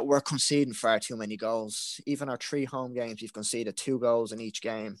worry that we're conceding far too many goals. Even our 3 home games, we've conceded 2 goals in each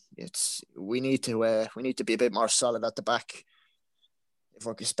game. We need to be a bit more solid at the back. If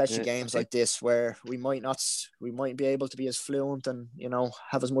we're, especially games like this where we might be able to be as fluent and, you know,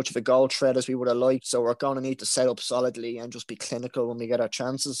 have as much of a goal threat as we would have liked. So we're going to need to set up solidly and just be clinical when we get our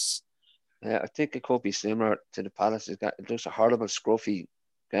chances. Yeah, I think it could be similar to the Palace. It's just a horrible scruffy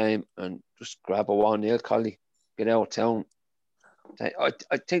game and just grab a 1-0, Collie, get out of town. I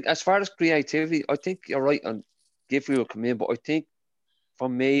think as far as creativity, I think you're right on Giffey will come in, but I think for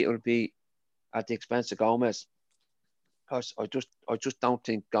me it'll be at the expense of Gomez, because I just don't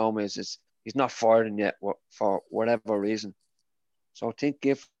think Gomez he's not firing yet for whatever reason. So I think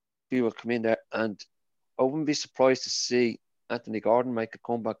Giffey will come in there, and I wouldn't be surprised to see Anthony Gordon make a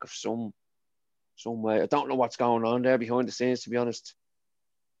comeback of some way. I don't know what's going on there behind the scenes, to be honest.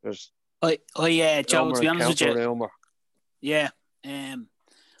 There's Joe, to be honest with you, yeah.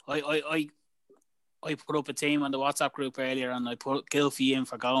 I put up a team on the WhatsApp group earlier, and I put Gilfie in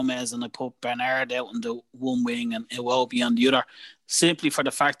for Gomez, and I put Bernard out on the one wing and Iwobi on the other, simply for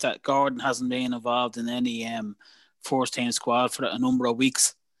the fact that Gordon hasn't been involved in any first team squad for a number of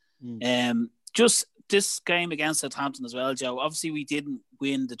weeks. Just this game against Southampton as well, Joe. Obviously, we didn't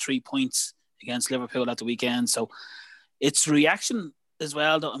win the 3 points against Liverpool at the weekend, so it's reaction as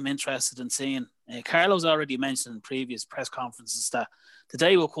well that I'm interested in seeing. Carlo's already mentioned in previous press conferences that the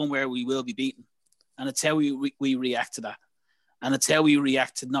day will come where we will be beaten, and it's how we react to that, and it's how we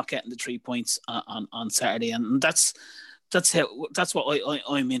react to not getting the 3 points on Saturday, and that's what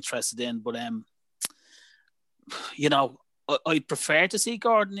I'm interested in. But you know, I'd prefer to see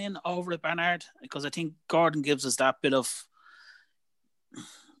Gordon in over at Bernard, because I think Gordon gives us that bit of,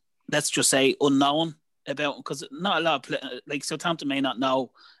 let's just say, unknown about, because not a lot of like Southampton may not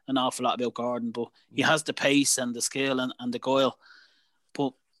know an awful lot about Gordon, but he has the pace and the skill and the guile.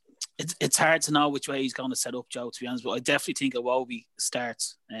 But it's hard to know which way he's going to set up, Joe, to be honest. But I definitely think Iwobi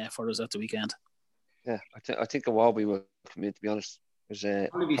starts for us at the weekend. Yeah, I think Iwobi will come in, to be honest, because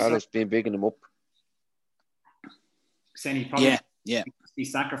Carlos been bigging him up. Saying he probably be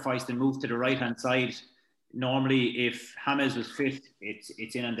sacrificed and moved to the right hand side. Normally, if James was fit,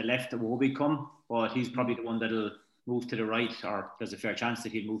 it's in on the left that Iwobi come, but he's probably the one that'll move to the right, or there's a fair chance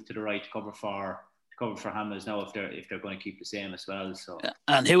that he'll move to the right to cover for James now if they're going to keep the same as well. So,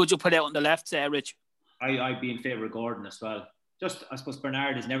 and who would you put out on the left, Rich? I'd be in favour of Gordon as well. Just, I suppose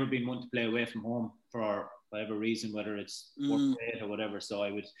Bernard has never been one to play away from home for whatever reason, whether it's work rate or whatever. So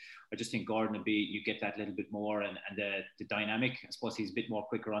I just think Gordon would be, you get that little bit more, and the dynamic. I suppose he's a bit more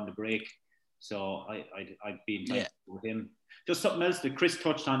quicker on the break. So I'd be inclined with him. Just something else that Chris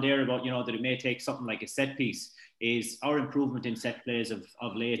touched on there about, you know, that it may take something like a set piece, is our improvement in set plays of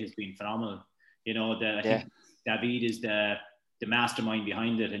late has been phenomenal. You know, I think David is the mastermind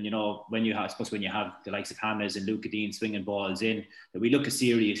behind it. And, you know, when you have the likes of James and Luca Dean swinging balls in, that we look a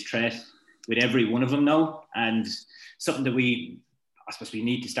serious threat with every one of them now. And something that we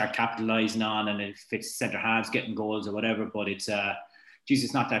need to start capitalising on. And if it's centre halves getting goals or whatever, but it's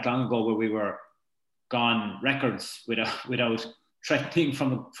not that long ago where we were gone records without threatening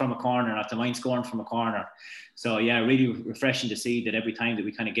from a corner, not to mind scoring from a corner. So yeah, really refreshing to see that every time that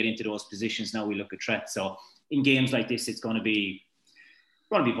we kind of get into those positions now we look at threat. So in games like this, it's going to be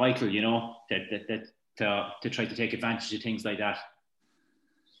vital, you know, that to try to take advantage of things like that.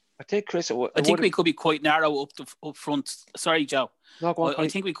 I think, Chris, I think we could be quite narrow up front. Sorry, Joe. No, go on, I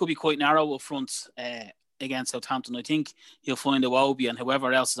think we could be quite narrow up front against Southampton. I think you'll find Iwobi and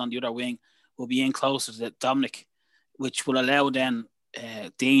whoever else is on the other wing will be in closer to Dominic, which will allow then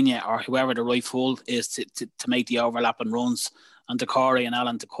Dina or whoever the right full is to make the overlapping runs, and to Corey and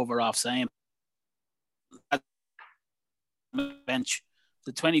Alan to cover off same. Bench.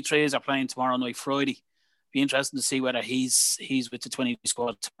 The 23s are playing tomorrow night, Friday. Be interesting to see whether he's with the 20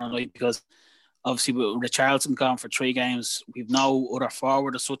 squad tomorrow night, because obviously with Richarlison gone for 3 games, we've no other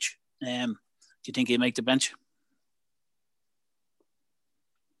forward as such. Do you think he'll make the bench?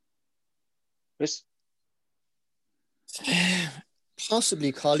 Chris?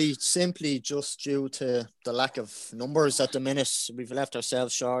 Possibly, Collie, simply just due to the lack of numbers at the minute. We've left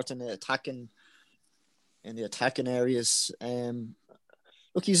ourselves short in the attacking areas.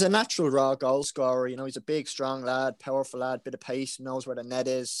 Look, he's a natural raw goal scorer. You know, he's a big, strong lad, powerful lad, bit of pace, knows where the net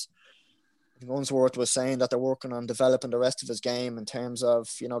is. Unsworth was saying that they're working on developing the rest of his game in terms of,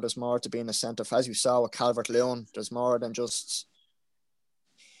 there's more to being a centre. As you saw with Calvert-Lewin, there's more than just,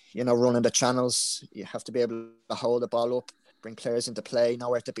 running the channels. You have to be able to hold the ball up, bring players into play, know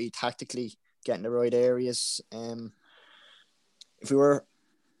where to be tactically, get in the right areas. If we were...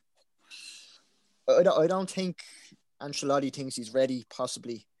 I don't think Ancelotti thinks he's ready,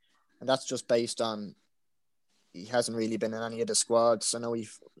 possibly. And that's just based on he hasn't really been in any of the squads. I know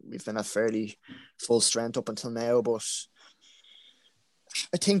we've been at fairly full strength up until now, but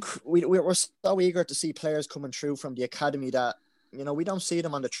I think we're so eager to see players coming through from the academy that, we don't see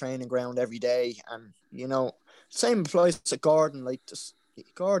them on the training ground every day. And, same applies to Gordon.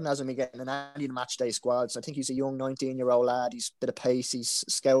 Gordon hasn't been getting in any of the match day squads. I think he's a young 19-year-old lad. He's a bit of pace. He's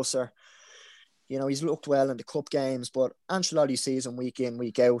a scouser. He's looked well in the cup games, but Ancelotti sees him week in,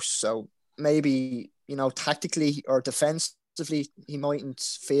 week out. So maybe, tactically or defensively, he mightn't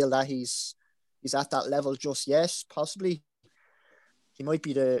feel that he's at that level just yet. Possibly, he might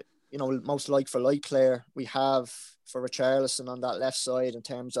be the, most like-for-like player we have for Richarlison on that left side in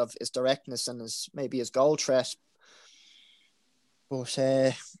terms of his directness and his goal threat. But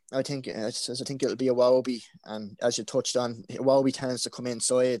I think it'll be Iwobi, and as you touched on, Iwobi tends to come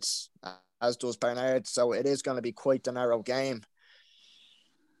inside, as does Bernard, so it is going to be quite the narrow game.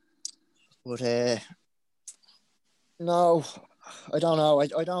 But no, I don't know.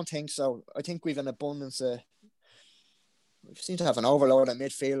 I don't think so. I think we've an abundance of... We seem to have an overload of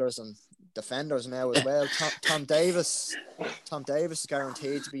midfielders and defenders now as well. Tom Davis is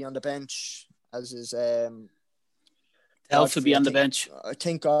guaranteed to be on the bench, as is... Elf will be on the bench. I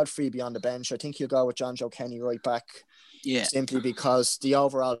think Godfrey will be on the bench. I think he'll go with John Joe Kenny right back. Yeah. Simply because the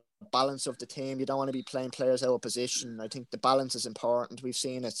overall balance of the team, you don't want to be playing players out of position. I think the balance is important. We've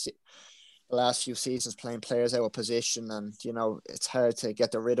seen it the last few seasons playing players out of position, and it's hard to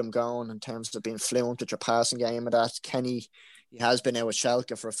get the rhythm going in terms of being fluent with your passing game. And that Kenny, he has been out with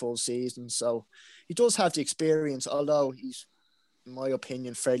Schalke for a full season, so he does have the experience, although he's, in my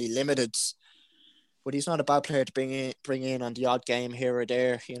opinion, fairly limited. But he's not a bad player to bring in on the odd game here or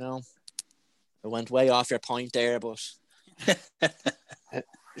there. I went way off your point there, but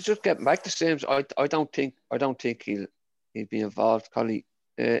just getting back to Sims, I don't think he'll be involved, Collie,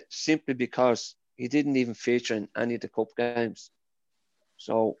 simply because he didn't even feature in any of the cup games.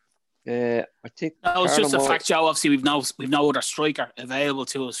 So I think no, it's just a fact, Joe. Obviously, we've no other striker available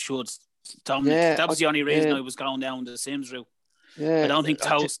to us. Dominic. Yeah, that was the only reason I was going down the Sims route. Yeah, I don't think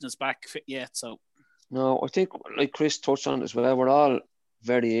Toaston is back fit yet. So no, I think, like Chris touched on as well, we're all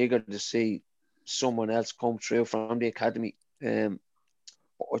very eager to see someone else come through from the academy. I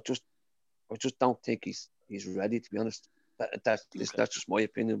just don't think he's ready, to be honest. That's just my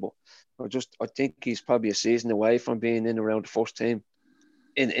opinion, but I think he's probably a season away from being in around the first team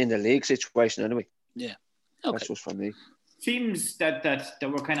in the league situation anyway. Yeah, okay. That's just for me. Seems that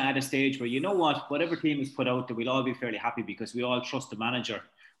we're kind of at a stage where, whatever team is put out, that we'll all be fairly happy because we all trust the manager,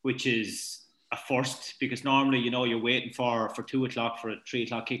 which is a first, because normally, you're waiting for 2 o'clock for a 3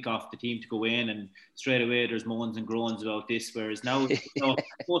 o'clock kickoff, the team to go in, and straight away there's moans and groans about this. Whereas now,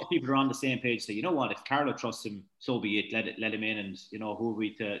 most people are on the same page. So, if Carlo trusts him, so be it. Let him in, and who are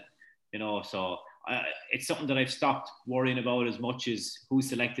we to, So it's something that I've stopped worrying about as much as who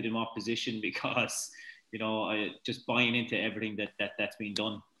selected in what position, because I just buying into everything that's been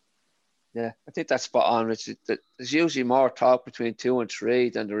done. Yeah, I think that's spot on, Richie. There's usually more talk between 2 and 3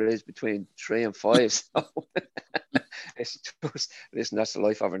 than there is between 3 and 5. So it's just, listen, that's the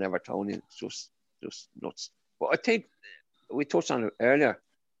life of an Evertonian. It's just nuts. But I think we touched on it earlier.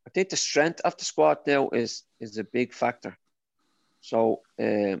 I think the strength of the squad now is a big factor. So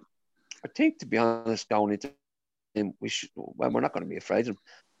I think, to be honest, going into we're not going to be afraid of them.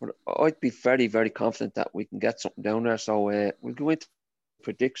 But I'd be very, very confident that we can get something down there. So we'll go into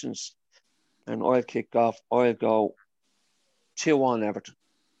predictions. And I'll kick off. I'll go 2-1 Everton.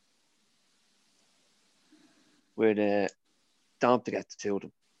 With Dom to get the 2 of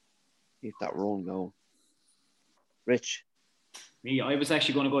them. Keep that run going. Rich? Me, I was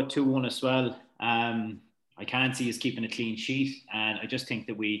actually going to go 2-1 as well. I can't see us keeping a clean sheet, and I just think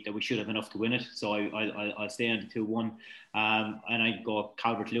that we should have enough to win it. So I'll stay on the 2-1. And I go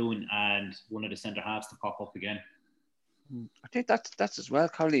Calvert-Lewin and one of the centre halves to pop up again. I think that's as well,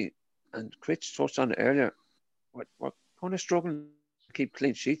 Collie. And Chris touched on it earlier. We're kind of struggling to keep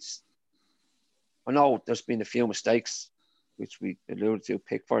clean sheets. I know there's been a few mistakes, which we alluded to,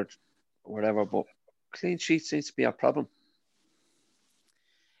 Pickford or whatever, but clean sheets seems to be a problem.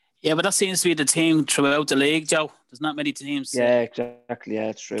 Yeah, but that seems to be the team throughout the league, Joe. There's not many teams. Yeah, exactly. Yeah,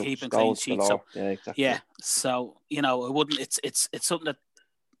 it's true. Keeping clean sheets. So, yeah, exactly. Yeah, so it wouldn't. It's something that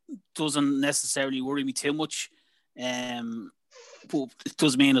doesn't necessarily worry me too much. But it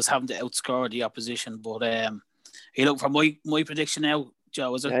does mean us having to outscore the opposition. But you look for my prediction now,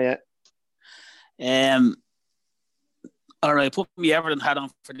 Joe, is it? Yeah. All right, put me Everton hat on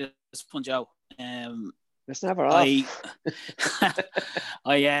for this one, Joe. It's never off.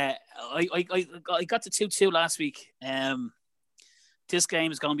 I got to 2-2 last week. This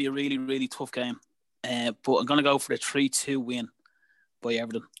game is going to be a really, really tough game. But I'm going to go for a 3-2 win by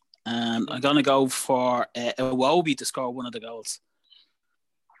Everton. And I'm going to go for Iwobi to score one of the goals.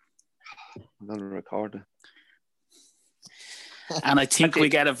 I'm going to record it. And I think we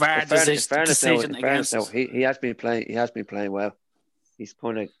get a VAR decision against us. He has been playing. He has been playing well. He's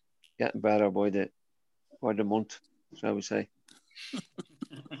kind of getting better by the month, shall we say?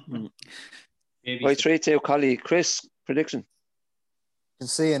 By 3-2, Collie. Chris, prediction. I can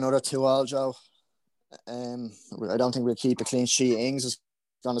see another 2-2, Joe. I don't think we'll keep a clean sheet. Ings is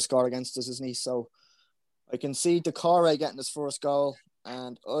going to score against us, isn't he? So I can see Decore getting his first goal,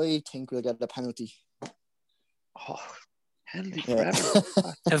 and I think we'll get a penalty. Oh, penalty forever.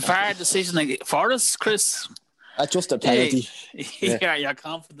 A VAR decision for us, Chris. Just a penalty. Yeah, you're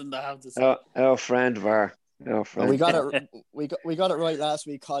confident I have this. Our friend VAR. We got it. We got it right last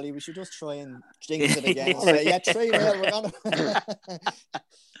week, Collie. We should just try and jinx it again. Say, 3-0. We're gonna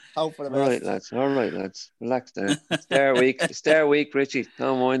hope for the best. All right, lads. Relax there. It's their week, Richie.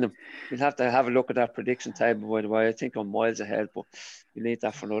 Don't mind them. We'll have to have a look at that prediction table, by the way. I think I'm miles ahead, but we need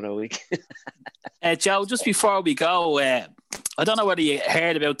that for another week. Joe, just before we go, I don't know whether you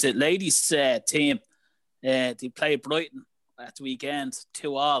heard about the ladies' team. They played Brighton at the weekend,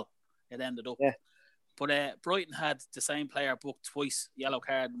 2-2. It ended up. Yeah. But Brighton had the same player booked twice, yellow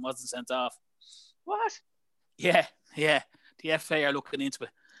card, and wasn't sent off. What? Yeah. The FA are looking into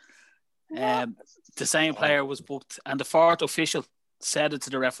it. The same player was booked, and the fourth official said it to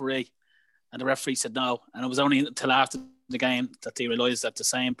the referee, and the referee said no. And it was only until after the game that they realised that the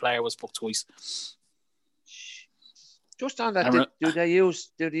same player was booked twice. Just on that, do they use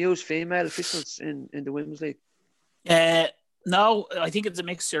female officials in the Women's League? No, I think it's a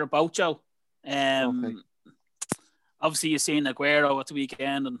mixture of both, Joe. Okay. Obviously, you've seen Aguero at the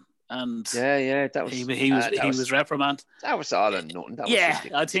weekend, and that was he was reprimanded. That was all and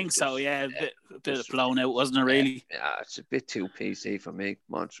nothing. I think so. Yeah, a bit blown out, wasn't it? Really? Yeah, it's a bit too PC for me.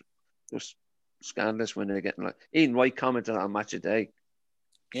 Come on, just scandalous when they're getting like. Ian White commented on Match of Day.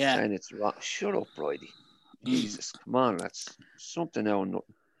 Yeah, and it's wrong. Shut up, Brody. Jesus, come on, that's something now and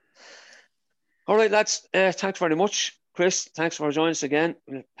nothing. All right, lads. Thanks very much. Chris, thanks for joining us again.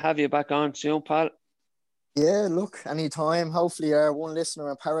 We'll have you back on soon, pal. Yeah, look, anytime. Hopefully our one listener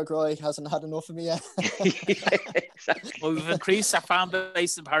in Paraguay hasn't had enough of me yet. Yeah, exactly. Well, we've increased our fan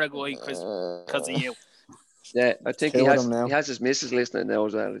base in Paraguay, Chris, because of you. Yeah, I think he has his missus listening now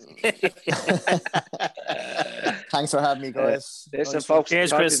as well. Thanks for having me, guys. Listen, folks,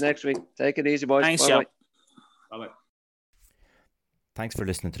 cheers, Chris. Next week. Take it easy, boys. Thanks, Joe. Bye-bye. Thanks for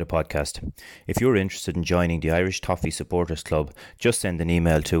listening to the podcast. If you're interested in joining the Irish Toffee Supporters Club, just send an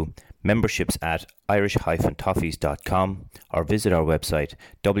email to memberships@irish-toffees.com or visit our website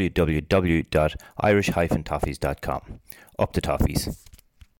www.irish-toffees.com. Up the Toffees.